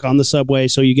York on the subway,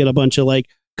 so you get a bunch of like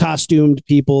costumed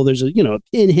people. There's a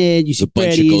pinhead. You see a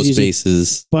bunch of ghost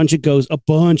faces. A bunch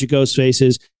of ghost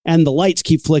faces, and the lights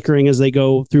keep flickering as they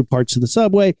go through parts of the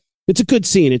subway. It's a good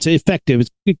scene. It's effective.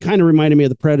 It kind of reminded me of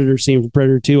the Predator scene from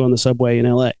Predator 2 on the subway in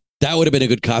LA. That would have been a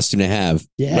good costume to have.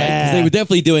 Yeah. Right? 'Cause they were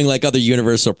definitely doing like other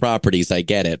Universal properties. I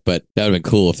get it, but that would have been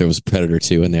cool if there was Predator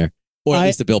 2 in there. Or at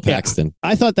least a Bill Paxton. Yeah,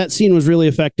 I thought that scene was really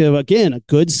effective. Again, a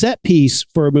good set piece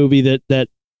for a movie that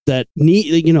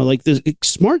need, like the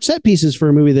smart set pieces for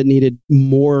a movie that needed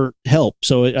more help.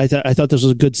 So I thought this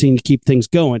was a good scene to keep things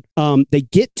going. They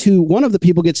get to, one of the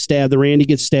people gets stabbed. The Randy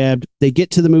gets stabbed. They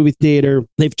get to the movie theater.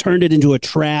 They've turned it into a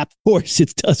trap. Of course,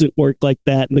 it doesn't work like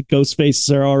that. And the ghost faces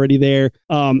are already there.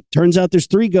 Turns out there's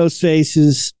 3 ghost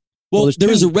faces. Well, there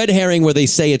was a red herring where they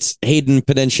say it's Hayden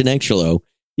Panettiere.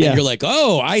 Yeah. And you're like,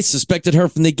 oh, I suspected her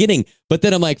from the beginning. But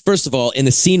then I'm like, first of all, in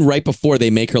the scene right before they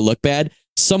make her look bad,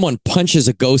 someone punches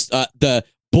a ghost. The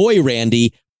boy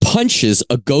Randy punches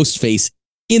a ghost face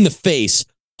in the face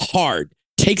hard,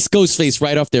 takes Ghostface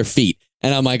right off their feet.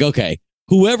 And I'm like, okay,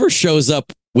 whoever shows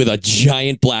up with a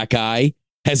giant black eye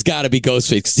has got to be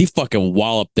Ghostface because he fucking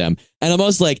walloped them. And I'm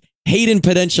almost like, Hayden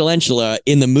Panettiere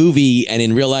in the movie and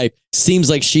in real life seems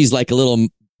like she's like a little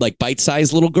like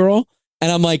bite-sized little girl.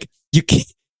 And I'm like, you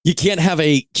can't have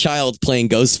a child playing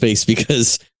Ghostface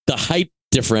because the height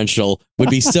differential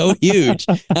would be so huge.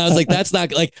 And I was like, that's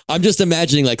not like, I'm just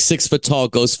imagining like 6 foot tall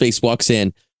Ghostface walks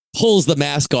in, pulls the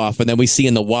mask off, and then we see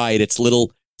in the wide, it's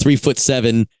little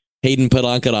 3'7" Hayden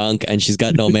Panettiere, and she's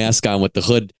got no mask on with the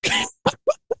hood.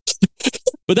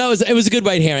 But it was a good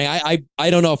white herring. I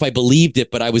don't know if I believed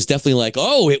it, but I was definitely like,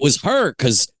 oh, it was her,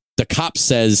 because the cop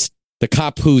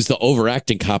who's the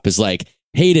overacting cop is like,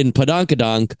 Hayden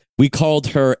Padonkadonk, we called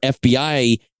her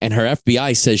FBI, and her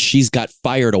FBI says she's got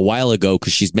fired a while ago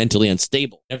because she's mentally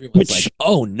unstable. Everyone's like,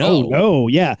 oh no. Oh no,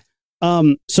 yeah.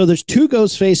 So there's two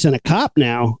Ghostface and a cop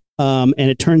now. And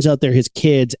it turns out they're his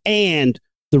kids, and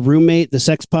the roommate, the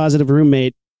sex positive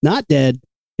roommate, not dead.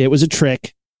 It was a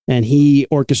trick. And he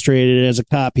orchestrated it as a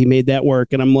cop. He made that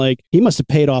work. And I'm like, he must have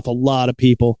paid off a lot of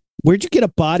people. Where'd you get a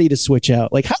body to switch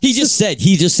out? Like, he just said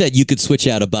you could switch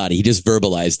out a body. He just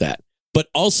verbalized that. But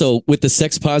also with the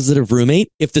sex positive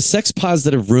roommate, if the sex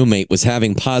positive roommate was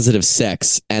having positive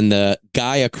sex and the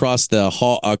guy across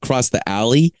the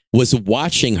alley was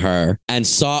watching her and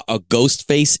saw a ghost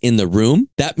face in the room,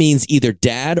 that means either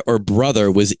dad or brother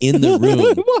was in the room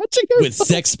watching her with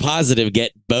sex positive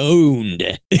get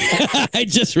boned. I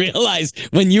just realized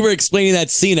when you were explaining that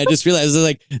scene, I just realized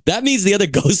like that means the other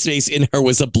ghost face in her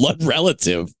was a blood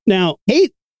relative. Now,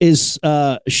 Kate is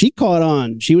she caught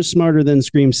on. She was smarter than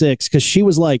Scream 6 because she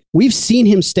was like, we've seen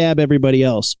him stab everybody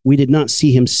else. We did not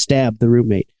see him stab the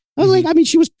roommate. I was like, I mean,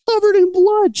 she was covered in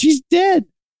blood. She's dead.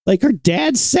 Like, her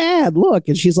dad's sad. Look.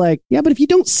 And she's like, yeah, but if you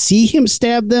don't see him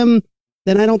stab them,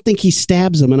 then I don't think he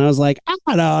stabs them. And I was like,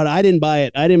 I didn't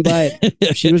buy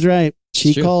it. She was right.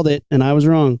 She called it and I was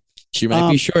wrong. She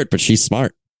might be short, but she's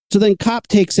smart. So then Cop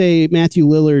takes a Matthew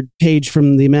Lillard page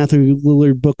from the Matthew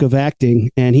Lillard book of acting,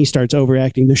 and he starts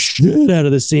overacting the shit out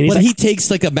of the scene. He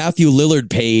takes like a Matthew Lillard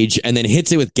page and then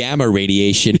hits it with gamma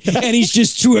radiation, and he's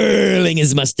just twirling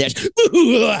his mustache.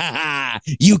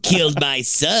 You killed my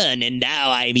son, and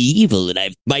now I'm evil,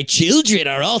 and my children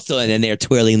are also, and then they're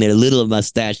twirling their little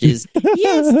mustaches.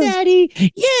 Yes, Daddy.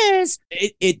 Yes.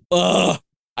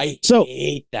 I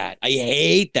hate that. I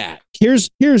hate that.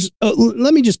 Here's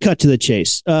let me just cut to the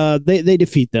chase. They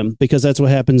defeat them because that's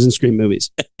what happens in Scream movies.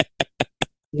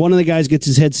 One of the guys gets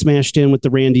his head smashed in with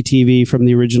the Randy TV from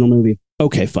the original movie.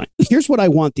 Okay, fine. Here's what I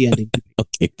want the ending to be.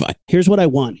 Okay, fine. Here's what I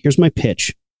want. Here's my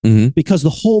pitch. Mm-hmm. Because the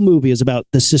whole movie is about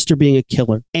the sister being a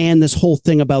killer and this whole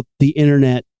thing about the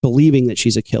internet believing that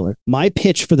she's a killer. My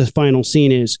pitch for the final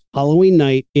scene is Halloween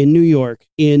night in New York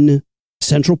in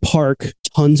Central Park,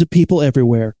 tons of people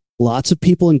everywhere, lots of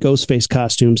people in Ghostface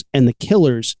costumes, and the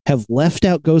killers have left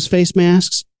out Ghostface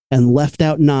masks and left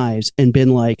out knives and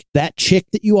been like, that chick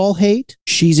that you all hate,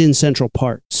 she's in Central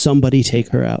Park. Somebody take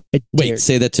her out. Wait,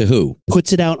 say that to who?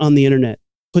 Puts it out on the internet.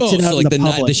 Puts it out like in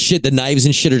the public. the knives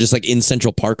and shit are just like in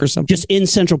Central Park or something? Just in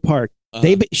Central Park.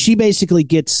 She basically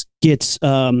gets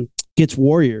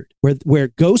warriored where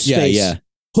Ghostface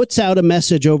puts out a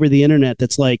message over the internet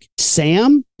that's like,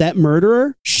 Sam, that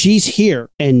murderer, she's here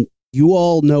and you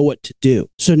all know what to do.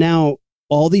 So now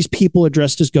all these people are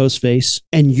dressed as Ghostface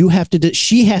and you have to,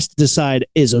 she has to decide,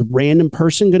 is a random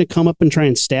person going to come up and try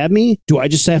and stab me? Do I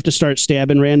just have to start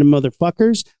stabbing random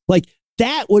motherfuckers? Like,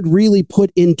 that would really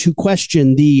put into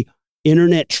question the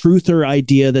internet truther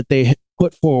idea that they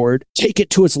put forward, take it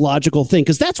to its logical thing.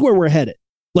 Cause that's where we're headed.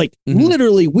 Like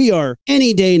literally we are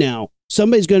any day now.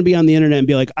 Somebody's going to be on the internet and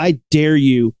be like, I dare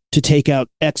you to take out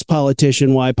X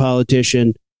politician, Y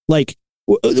politician. Like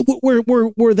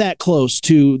we're that close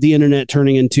to the internet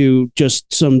turning into just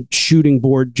some shooting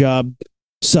board job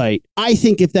site. I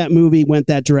think if that movie went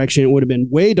that direction, it would have been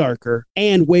way darker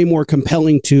and way more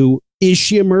compelling to, is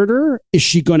she a murderer? Is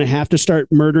she going to have to start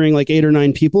murdering like 8 or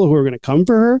 9 people who are going to come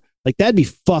for her? Like, that'd be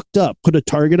fucked up. Put a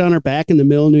target on her back in the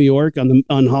middle of New York on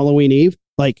Halloween Eve.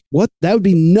 Like, what? That would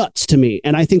be nuts to me.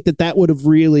 And I think that would have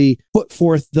really put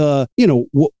forth the,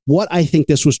 what I think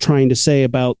this was trying to say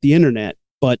about the internet,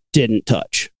 but didn't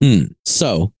touch.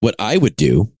 So what I would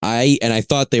do, I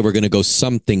thought they were going to go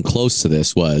something close to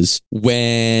this, was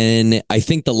when I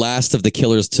think the last of the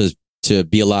killers to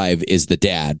be alive is the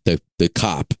dad, the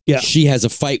cop. Yeah. She has a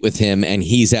fight with him and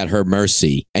he's at her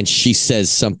mercy. And she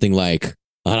says something like,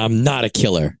 I'm not a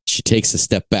killer. She takes a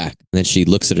step back and then she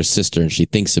looks at her sister and she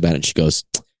thinks about it and she goes,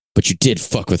 but you did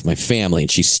fuck with my family.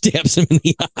 And she stabs him in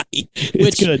the eye,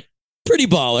 which good. Pretty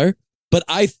baller. But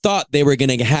I thought they were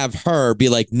going to have her be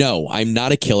like, no, I'm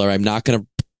not a killer. I'm not going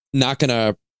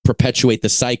to perpetuate the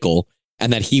cycle,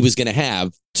 and that he was going to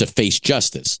have to face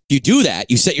justice. If you do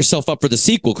that, you set yourself up for the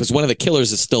sequel because one of the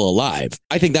killers is still alive.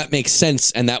 I think that makes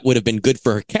sense, and that would have been good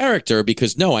for her character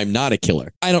because, no, I'm not a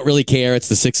killer. I don't really care. It's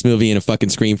the 6th movie in a fucking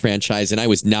Scream franchise, and I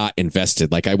was not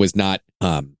invested. Like, I was not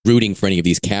rooting for any of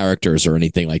these characters or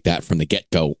anything like that from the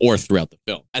get-go or throughout the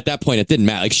film. At that point, it didn't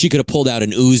matter. Like, she could have pulled out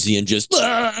an Uzi and just,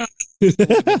 like,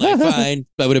 fine.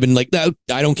 I would have been like, no,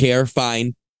 I don't care.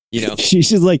 Fine.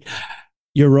 She's just like,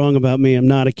 you're wrong about me. I'm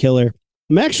not a killer.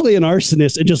 I'm actually an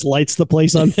arsonist, and just lights the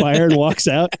place on fire and walks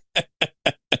out.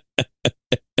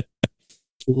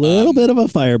 Little bit of a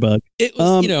firebug. It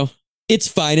was, it's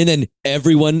fine. And then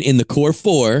everyone in the core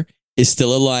 4 is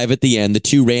still alive at the end. The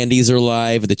 2 Randys are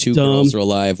alive. The 2 girls are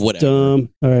alive. Whatever. All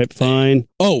right, fine.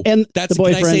 Oh, and that's the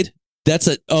boyfriend.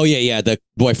 The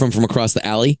boyfriend from across the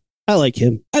alley. I like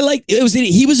him.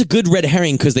 He was a good red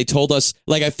herring because they told us,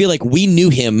 like, I feel like we knew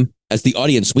him as the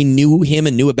audience. We knew him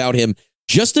and knew about him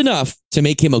just enough to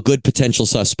make him a good potential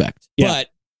suspect. Yeah. But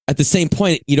at the same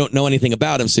point, you don't know anything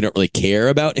about him, so you don't really care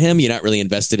about him. You're not really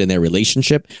invested in their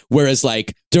relationship. Whereas,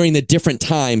 like, during the different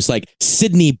times, like,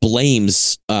 Sydney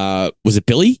blames, was it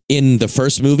Billy in the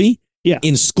first movie? Yeah.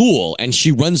 In school, and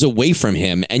she runs away from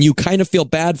him, and you kind of feel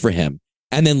bad for him.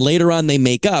 And then later on, they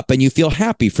make up, and you feel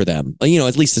happy for them,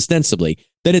 at least ostensibly.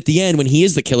 Then at the end, when he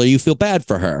is the killer, you feel bad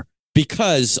for her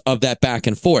because of that back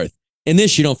and forth. In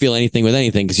this, you don't feel anything with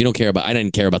anything because you don't care about, I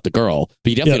didn't care about the girl, but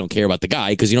you definitely don't care about the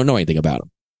guy because you don't know anything about him.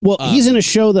 Well, he's in a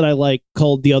show that I like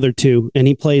called The Other Two, and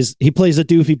he plays a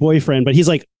doofy boyfriend, but he's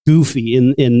like goofy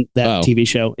in that TV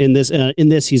show. In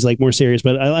this, he's like more serious,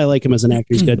 but I like him as an actor.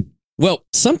 He's good. Well,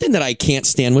 something that I can't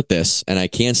stand with this, and I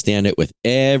can't stand it with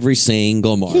every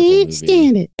single Marvel movie.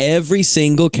 Stand it. Every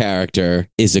single character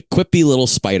is a quippy little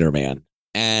Spider-Man.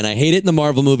 And I hate it in the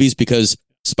Marvel movies because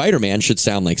Spider-Man should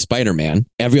sound like Spider-Man.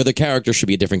 Every other character should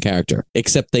be a different character,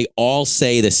 except they all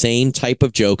say the same type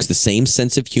of jokes, the same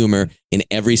sense of humor in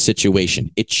every situation.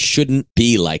 It shouldn't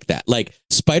be like that. Like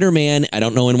Spider-Man, I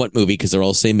don't know in what movie because they're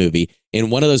all the same movie. In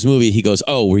one of those movies, he goes,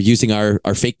 "Oh, we're using our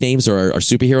fake names or our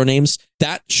superhero names."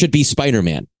 That should be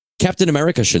Spider-Man. Captain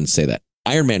America shouldn't say that.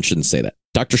 Iron Man shouldn't say that.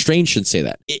 Doctor Strange shouldn't say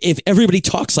that. If everybody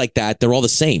talks like that, they're all the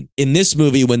same. In this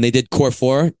movie, when they did Core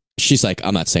 4, she's like,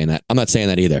 "I'm not saying that. I'm not saying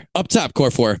that either." Up top, Core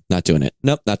 4, not doing it.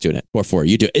 Nope, not doing it. Core 4,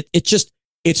 you do it.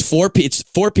 It's four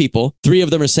people. 3 of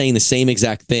them are saying the same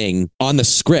exact thing. On the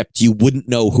script, you wouldn't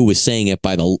know who was saying it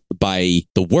by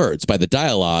the words, by the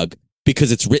dialogue,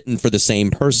 because it's written for the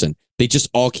same person. They just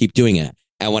all keep doing it.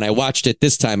 And when I watched it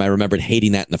this time, I remembered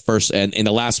hating that in the first and in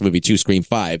the last movie too, Scream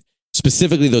 5,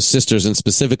 specifically those sisters and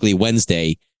specifically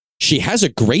Wednesday. She has a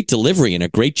great delivery and a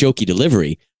great jokey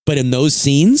delivery, but in those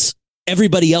scenes,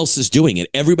 everybody else is doing it.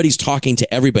 Everybody's talking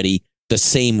to everybody the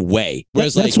same way.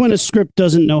 Whereas that's when a script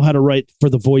doesn't know how to write for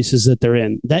the voices that they're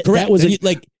in. That was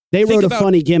they wrote a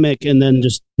funny gimmick and then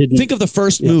just didn't. Think of the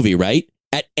first movie, right?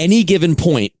 At any given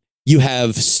point, you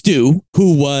have Stu,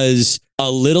 who was a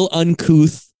little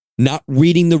uncouth, not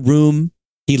reading the room.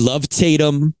 He loved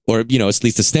Tatum, or, at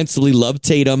least ostensibly loved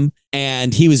Tatum,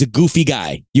 and he was a goofy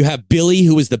guy. You have Billy,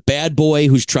 who was the bad boy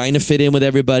who's trying to fit in with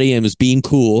everybody and was being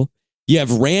cool. You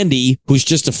have Randy, who's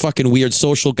just a fucking weird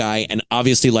social guy and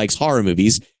obviously likes horror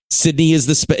movies. Sydney is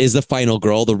the final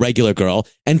girl, the regular girl,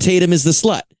 and Tatum is the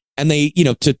slut. And they,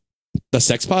 to the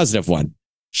sex positive one.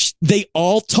 They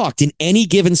all talked in any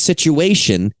given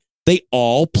situation. They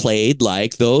all played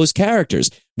like those characters.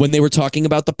 When they were talking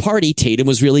about the party, Tatum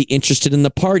was really interested in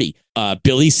the party.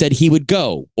 Billy said he would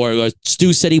go, or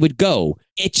Stu said he would go.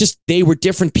 It just, they were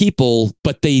different people,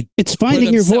 but it's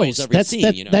finding your voice.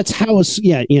 That's how it's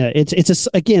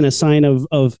a sign of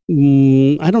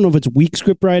I don't know if it's weak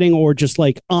script writing or just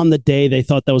like on the day they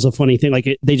thought that was a funny thing.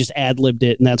 Like they just ad-libbed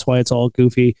it, and that's why it's all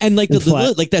goofy. And like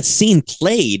that scene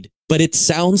played, but it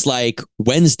sounds like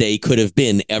Wednesday could have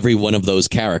been every one of those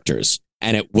characters.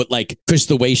 And it would just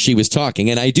the way she was talking.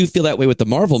 And I do feel that way with the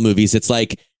Marvel movies. It's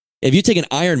like, if you take an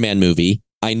Iron Man movie,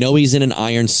 I know he's in an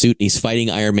iron suit and he's fighting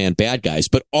Iron Man bad guys,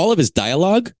 but all of his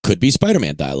dialogue could be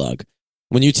Spider-Man dialogue.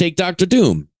 When you take Doctor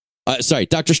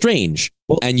Strange,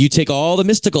 and you take all the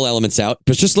mystical elements out,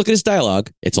 but just look at his dialogue,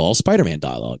 it's all Spider-Man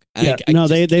dialogue. And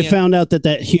they found out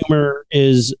that humor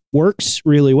works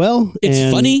really well.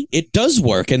 It's funny. It does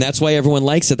work. And that's why everyone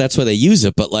likes it. That's why they use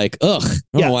it. But I don't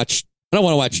want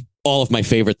to watch all of my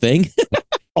favorite thing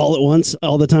all at once,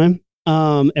 all the time.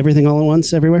 Everything all at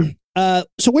once, everywhere.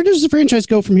 So where does the franchise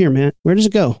go from here, Matt? Where does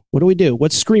it go? What do we do?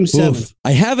 What's Scream 7?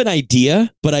 I have an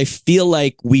idea, but I feel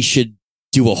like we should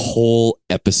do a whole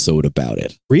episode about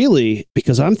it. Really?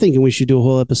 Because I'm thinking we should do a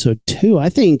whole episode too. I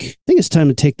think it's time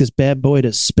to take this bad boy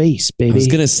to space, baby. I was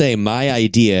going to say, my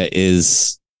idea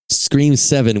is Scream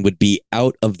 7 would be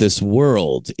out of this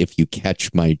world, if you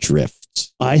catch my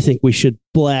drift. I think we should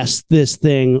blast this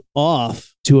thing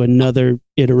off to another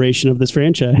iteration of this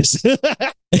franchise.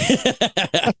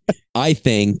 I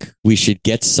think we should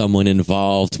get someone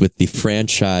involved with the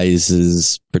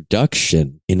franchise's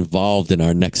production involved in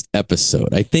our next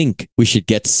episode. I think we should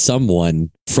get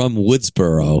someone from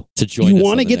Woodsboro to join us. You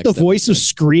want to get the voice of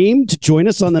Scream to join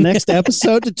us on the next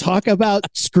episode to talk about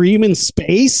Scream in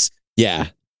space? Yeah.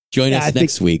 Join us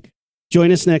next week.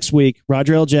 Join us next week,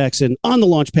 Roger L. Jackson, on the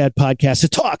Launchpad podcast to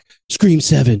talk Scream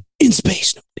 7 in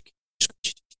space.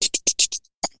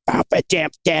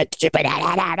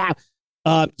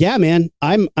 Yeah, man,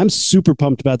 I'm super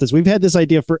pumped about this. We've had this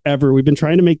idea forever. We've been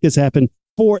trying to make this happen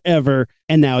forever,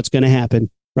 and now it's going to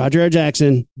happen. Roger R.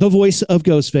 Jackson, the voice of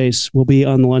Ghostface, will be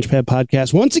on the Launchpad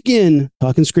podcast once again,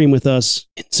 talking Scream with us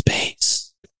in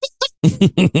space.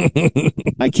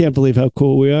 I can't believe how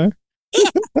cool we are.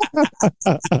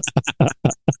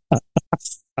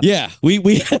 Yeah, we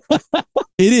it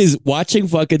is watching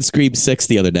fucking Scream 6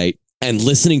 the other night and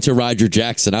listening to Roger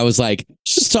Jackson. I was like,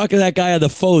 just talking to that guy on the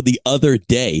phone the other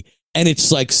day, and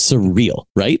it's like surreal,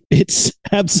 right? It's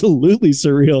absolutely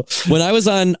surreal. When I was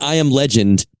on I Am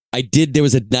Legend, there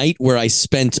was a night where I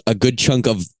spent a good chunk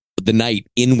of the night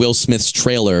in Will Smith's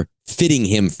trailer fitting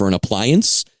him for an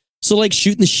appliance. So like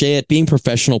shooting the shit, being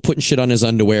professional, putting shit on his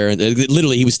underwear. And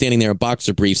literally he was standing there in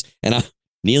boxer briefs and I'm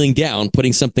kneeling down,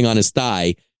 putting something on his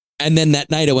thigh. And then that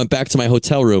night I went back to my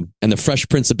hotel room and the Fresh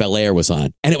Prince of Bel-Air was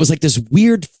on. And it was like this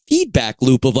weird feedback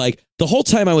loop of like the whole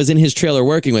time I was in his trailer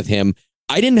working with him,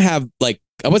 I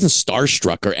wasn't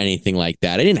starstruck or anything like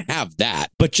that. I didn't have that.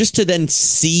 But just to then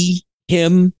see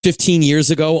him 15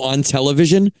 years ago on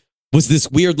television was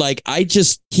this weird, like,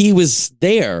 he was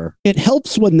there. It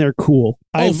helps when they're cool.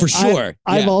 For sure.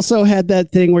 I've also had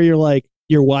that thing where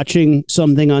you're watching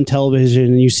something on television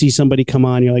and you see somebody come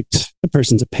on, you're like, that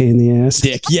person's a pain in the ass.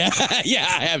 Dick. Yeah. Yeah,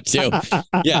 I have too.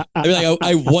 Yeah. I mean, like,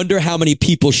 I wonder how many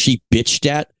people she bitched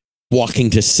at walking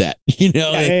to set, you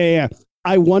know? Yeah.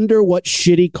 I wonder what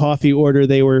shitty coffee order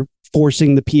they were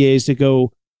forcing the PAs to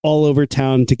go all over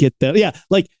town to get them. Yeah.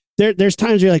 Like, there's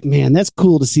times you're like, man, that's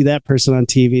cool to see that person on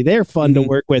TV. They're fun to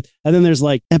work with. And then there's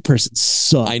like, that person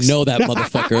sucks. I know that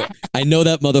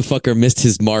motherfucker missed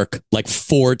his mark like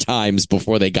 4 times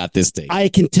before they got this thing. I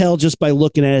can tell just by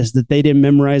looking at it that they didn't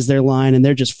memorize their line and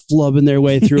they're just flubbing their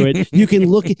way through it. You can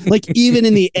look, like, even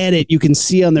in the edit, you can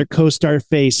see on their co-star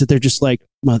face that they're just like,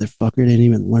 motherfucker didn't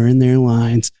even learn their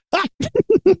lines.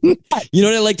 You know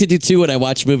what I like to do too when I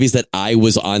watch movies that I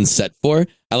was on set for?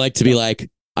 I like to be like,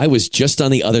 I was just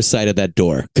on the other side of that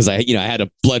door because I had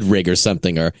a blood rig or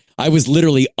something, or I was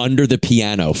literally under the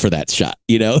piano for that shot,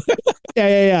 you know?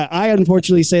 Yeah. I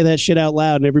unfortunately say that shit out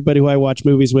loud, and everybody who I watch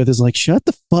movies with is like, shut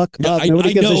the fuck up. I know,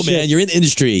 man. Shit. You're in the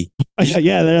industry.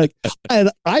 Yeah, they're like,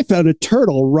 I found a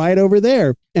turtle right over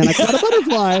there, and I caught a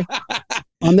butterfly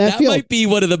on that field. That might be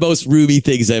one of the most Ruby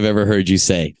things I've ever heard you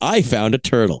say. I found a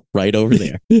turtle right over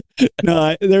there.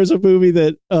 No, there's a movie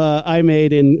that I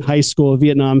made in high school, a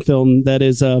Vietnam film that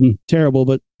is terrible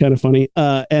but kind of funny.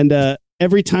 And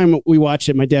every time we watch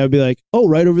it, my dad would be like, "Oh,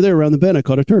 right over there around the bend, I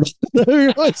caught a turtle."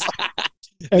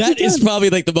 That is probably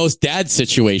like the most dad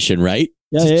situation, right?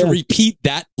 Yeah. To repeat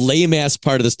that lame ass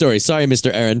part of the story. Sorry,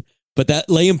 Mr. Aaron, but that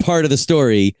lame part of the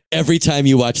story every time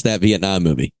you watch that Vietnam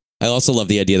movie. I also love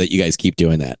the idea that you guys keep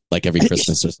doing that, like every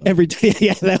Christmas or something. Every day,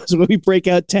 yeah, that was when we break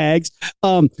out tags.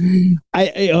 Oh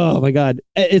my god,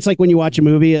 it's like when you watch a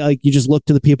movie, like you just look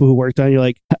to the people who worked on it, you're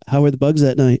like, how were the bugs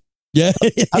that night? Yeah.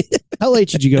 How late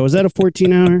did you go? Was that a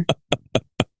 14-hour?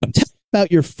 Tell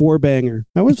about your 4-banger.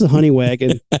 How was the honey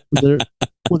wagon?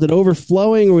 Was it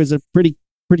overflowing or was it pretty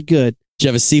good? Did you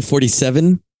have a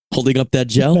C-47 holding up that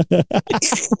gel?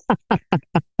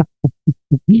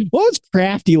 What was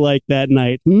Crafty like that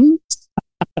night?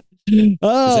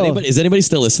 Oh, is anybody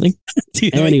still listening?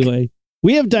 Anyway,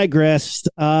 we have digressed.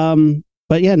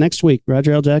 But yeah, next week,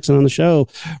 Roger L. Jackson on the show.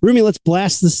 Rumi, let's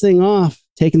blast this thing off.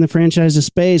 Taking the franchise to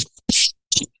space.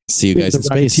 See you guys in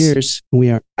space. Rocketeers.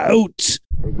 We are out.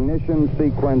 Ignition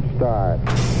sequence start.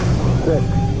 6,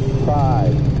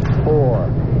 5, 4,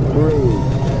 3,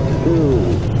 2,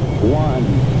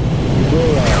 1.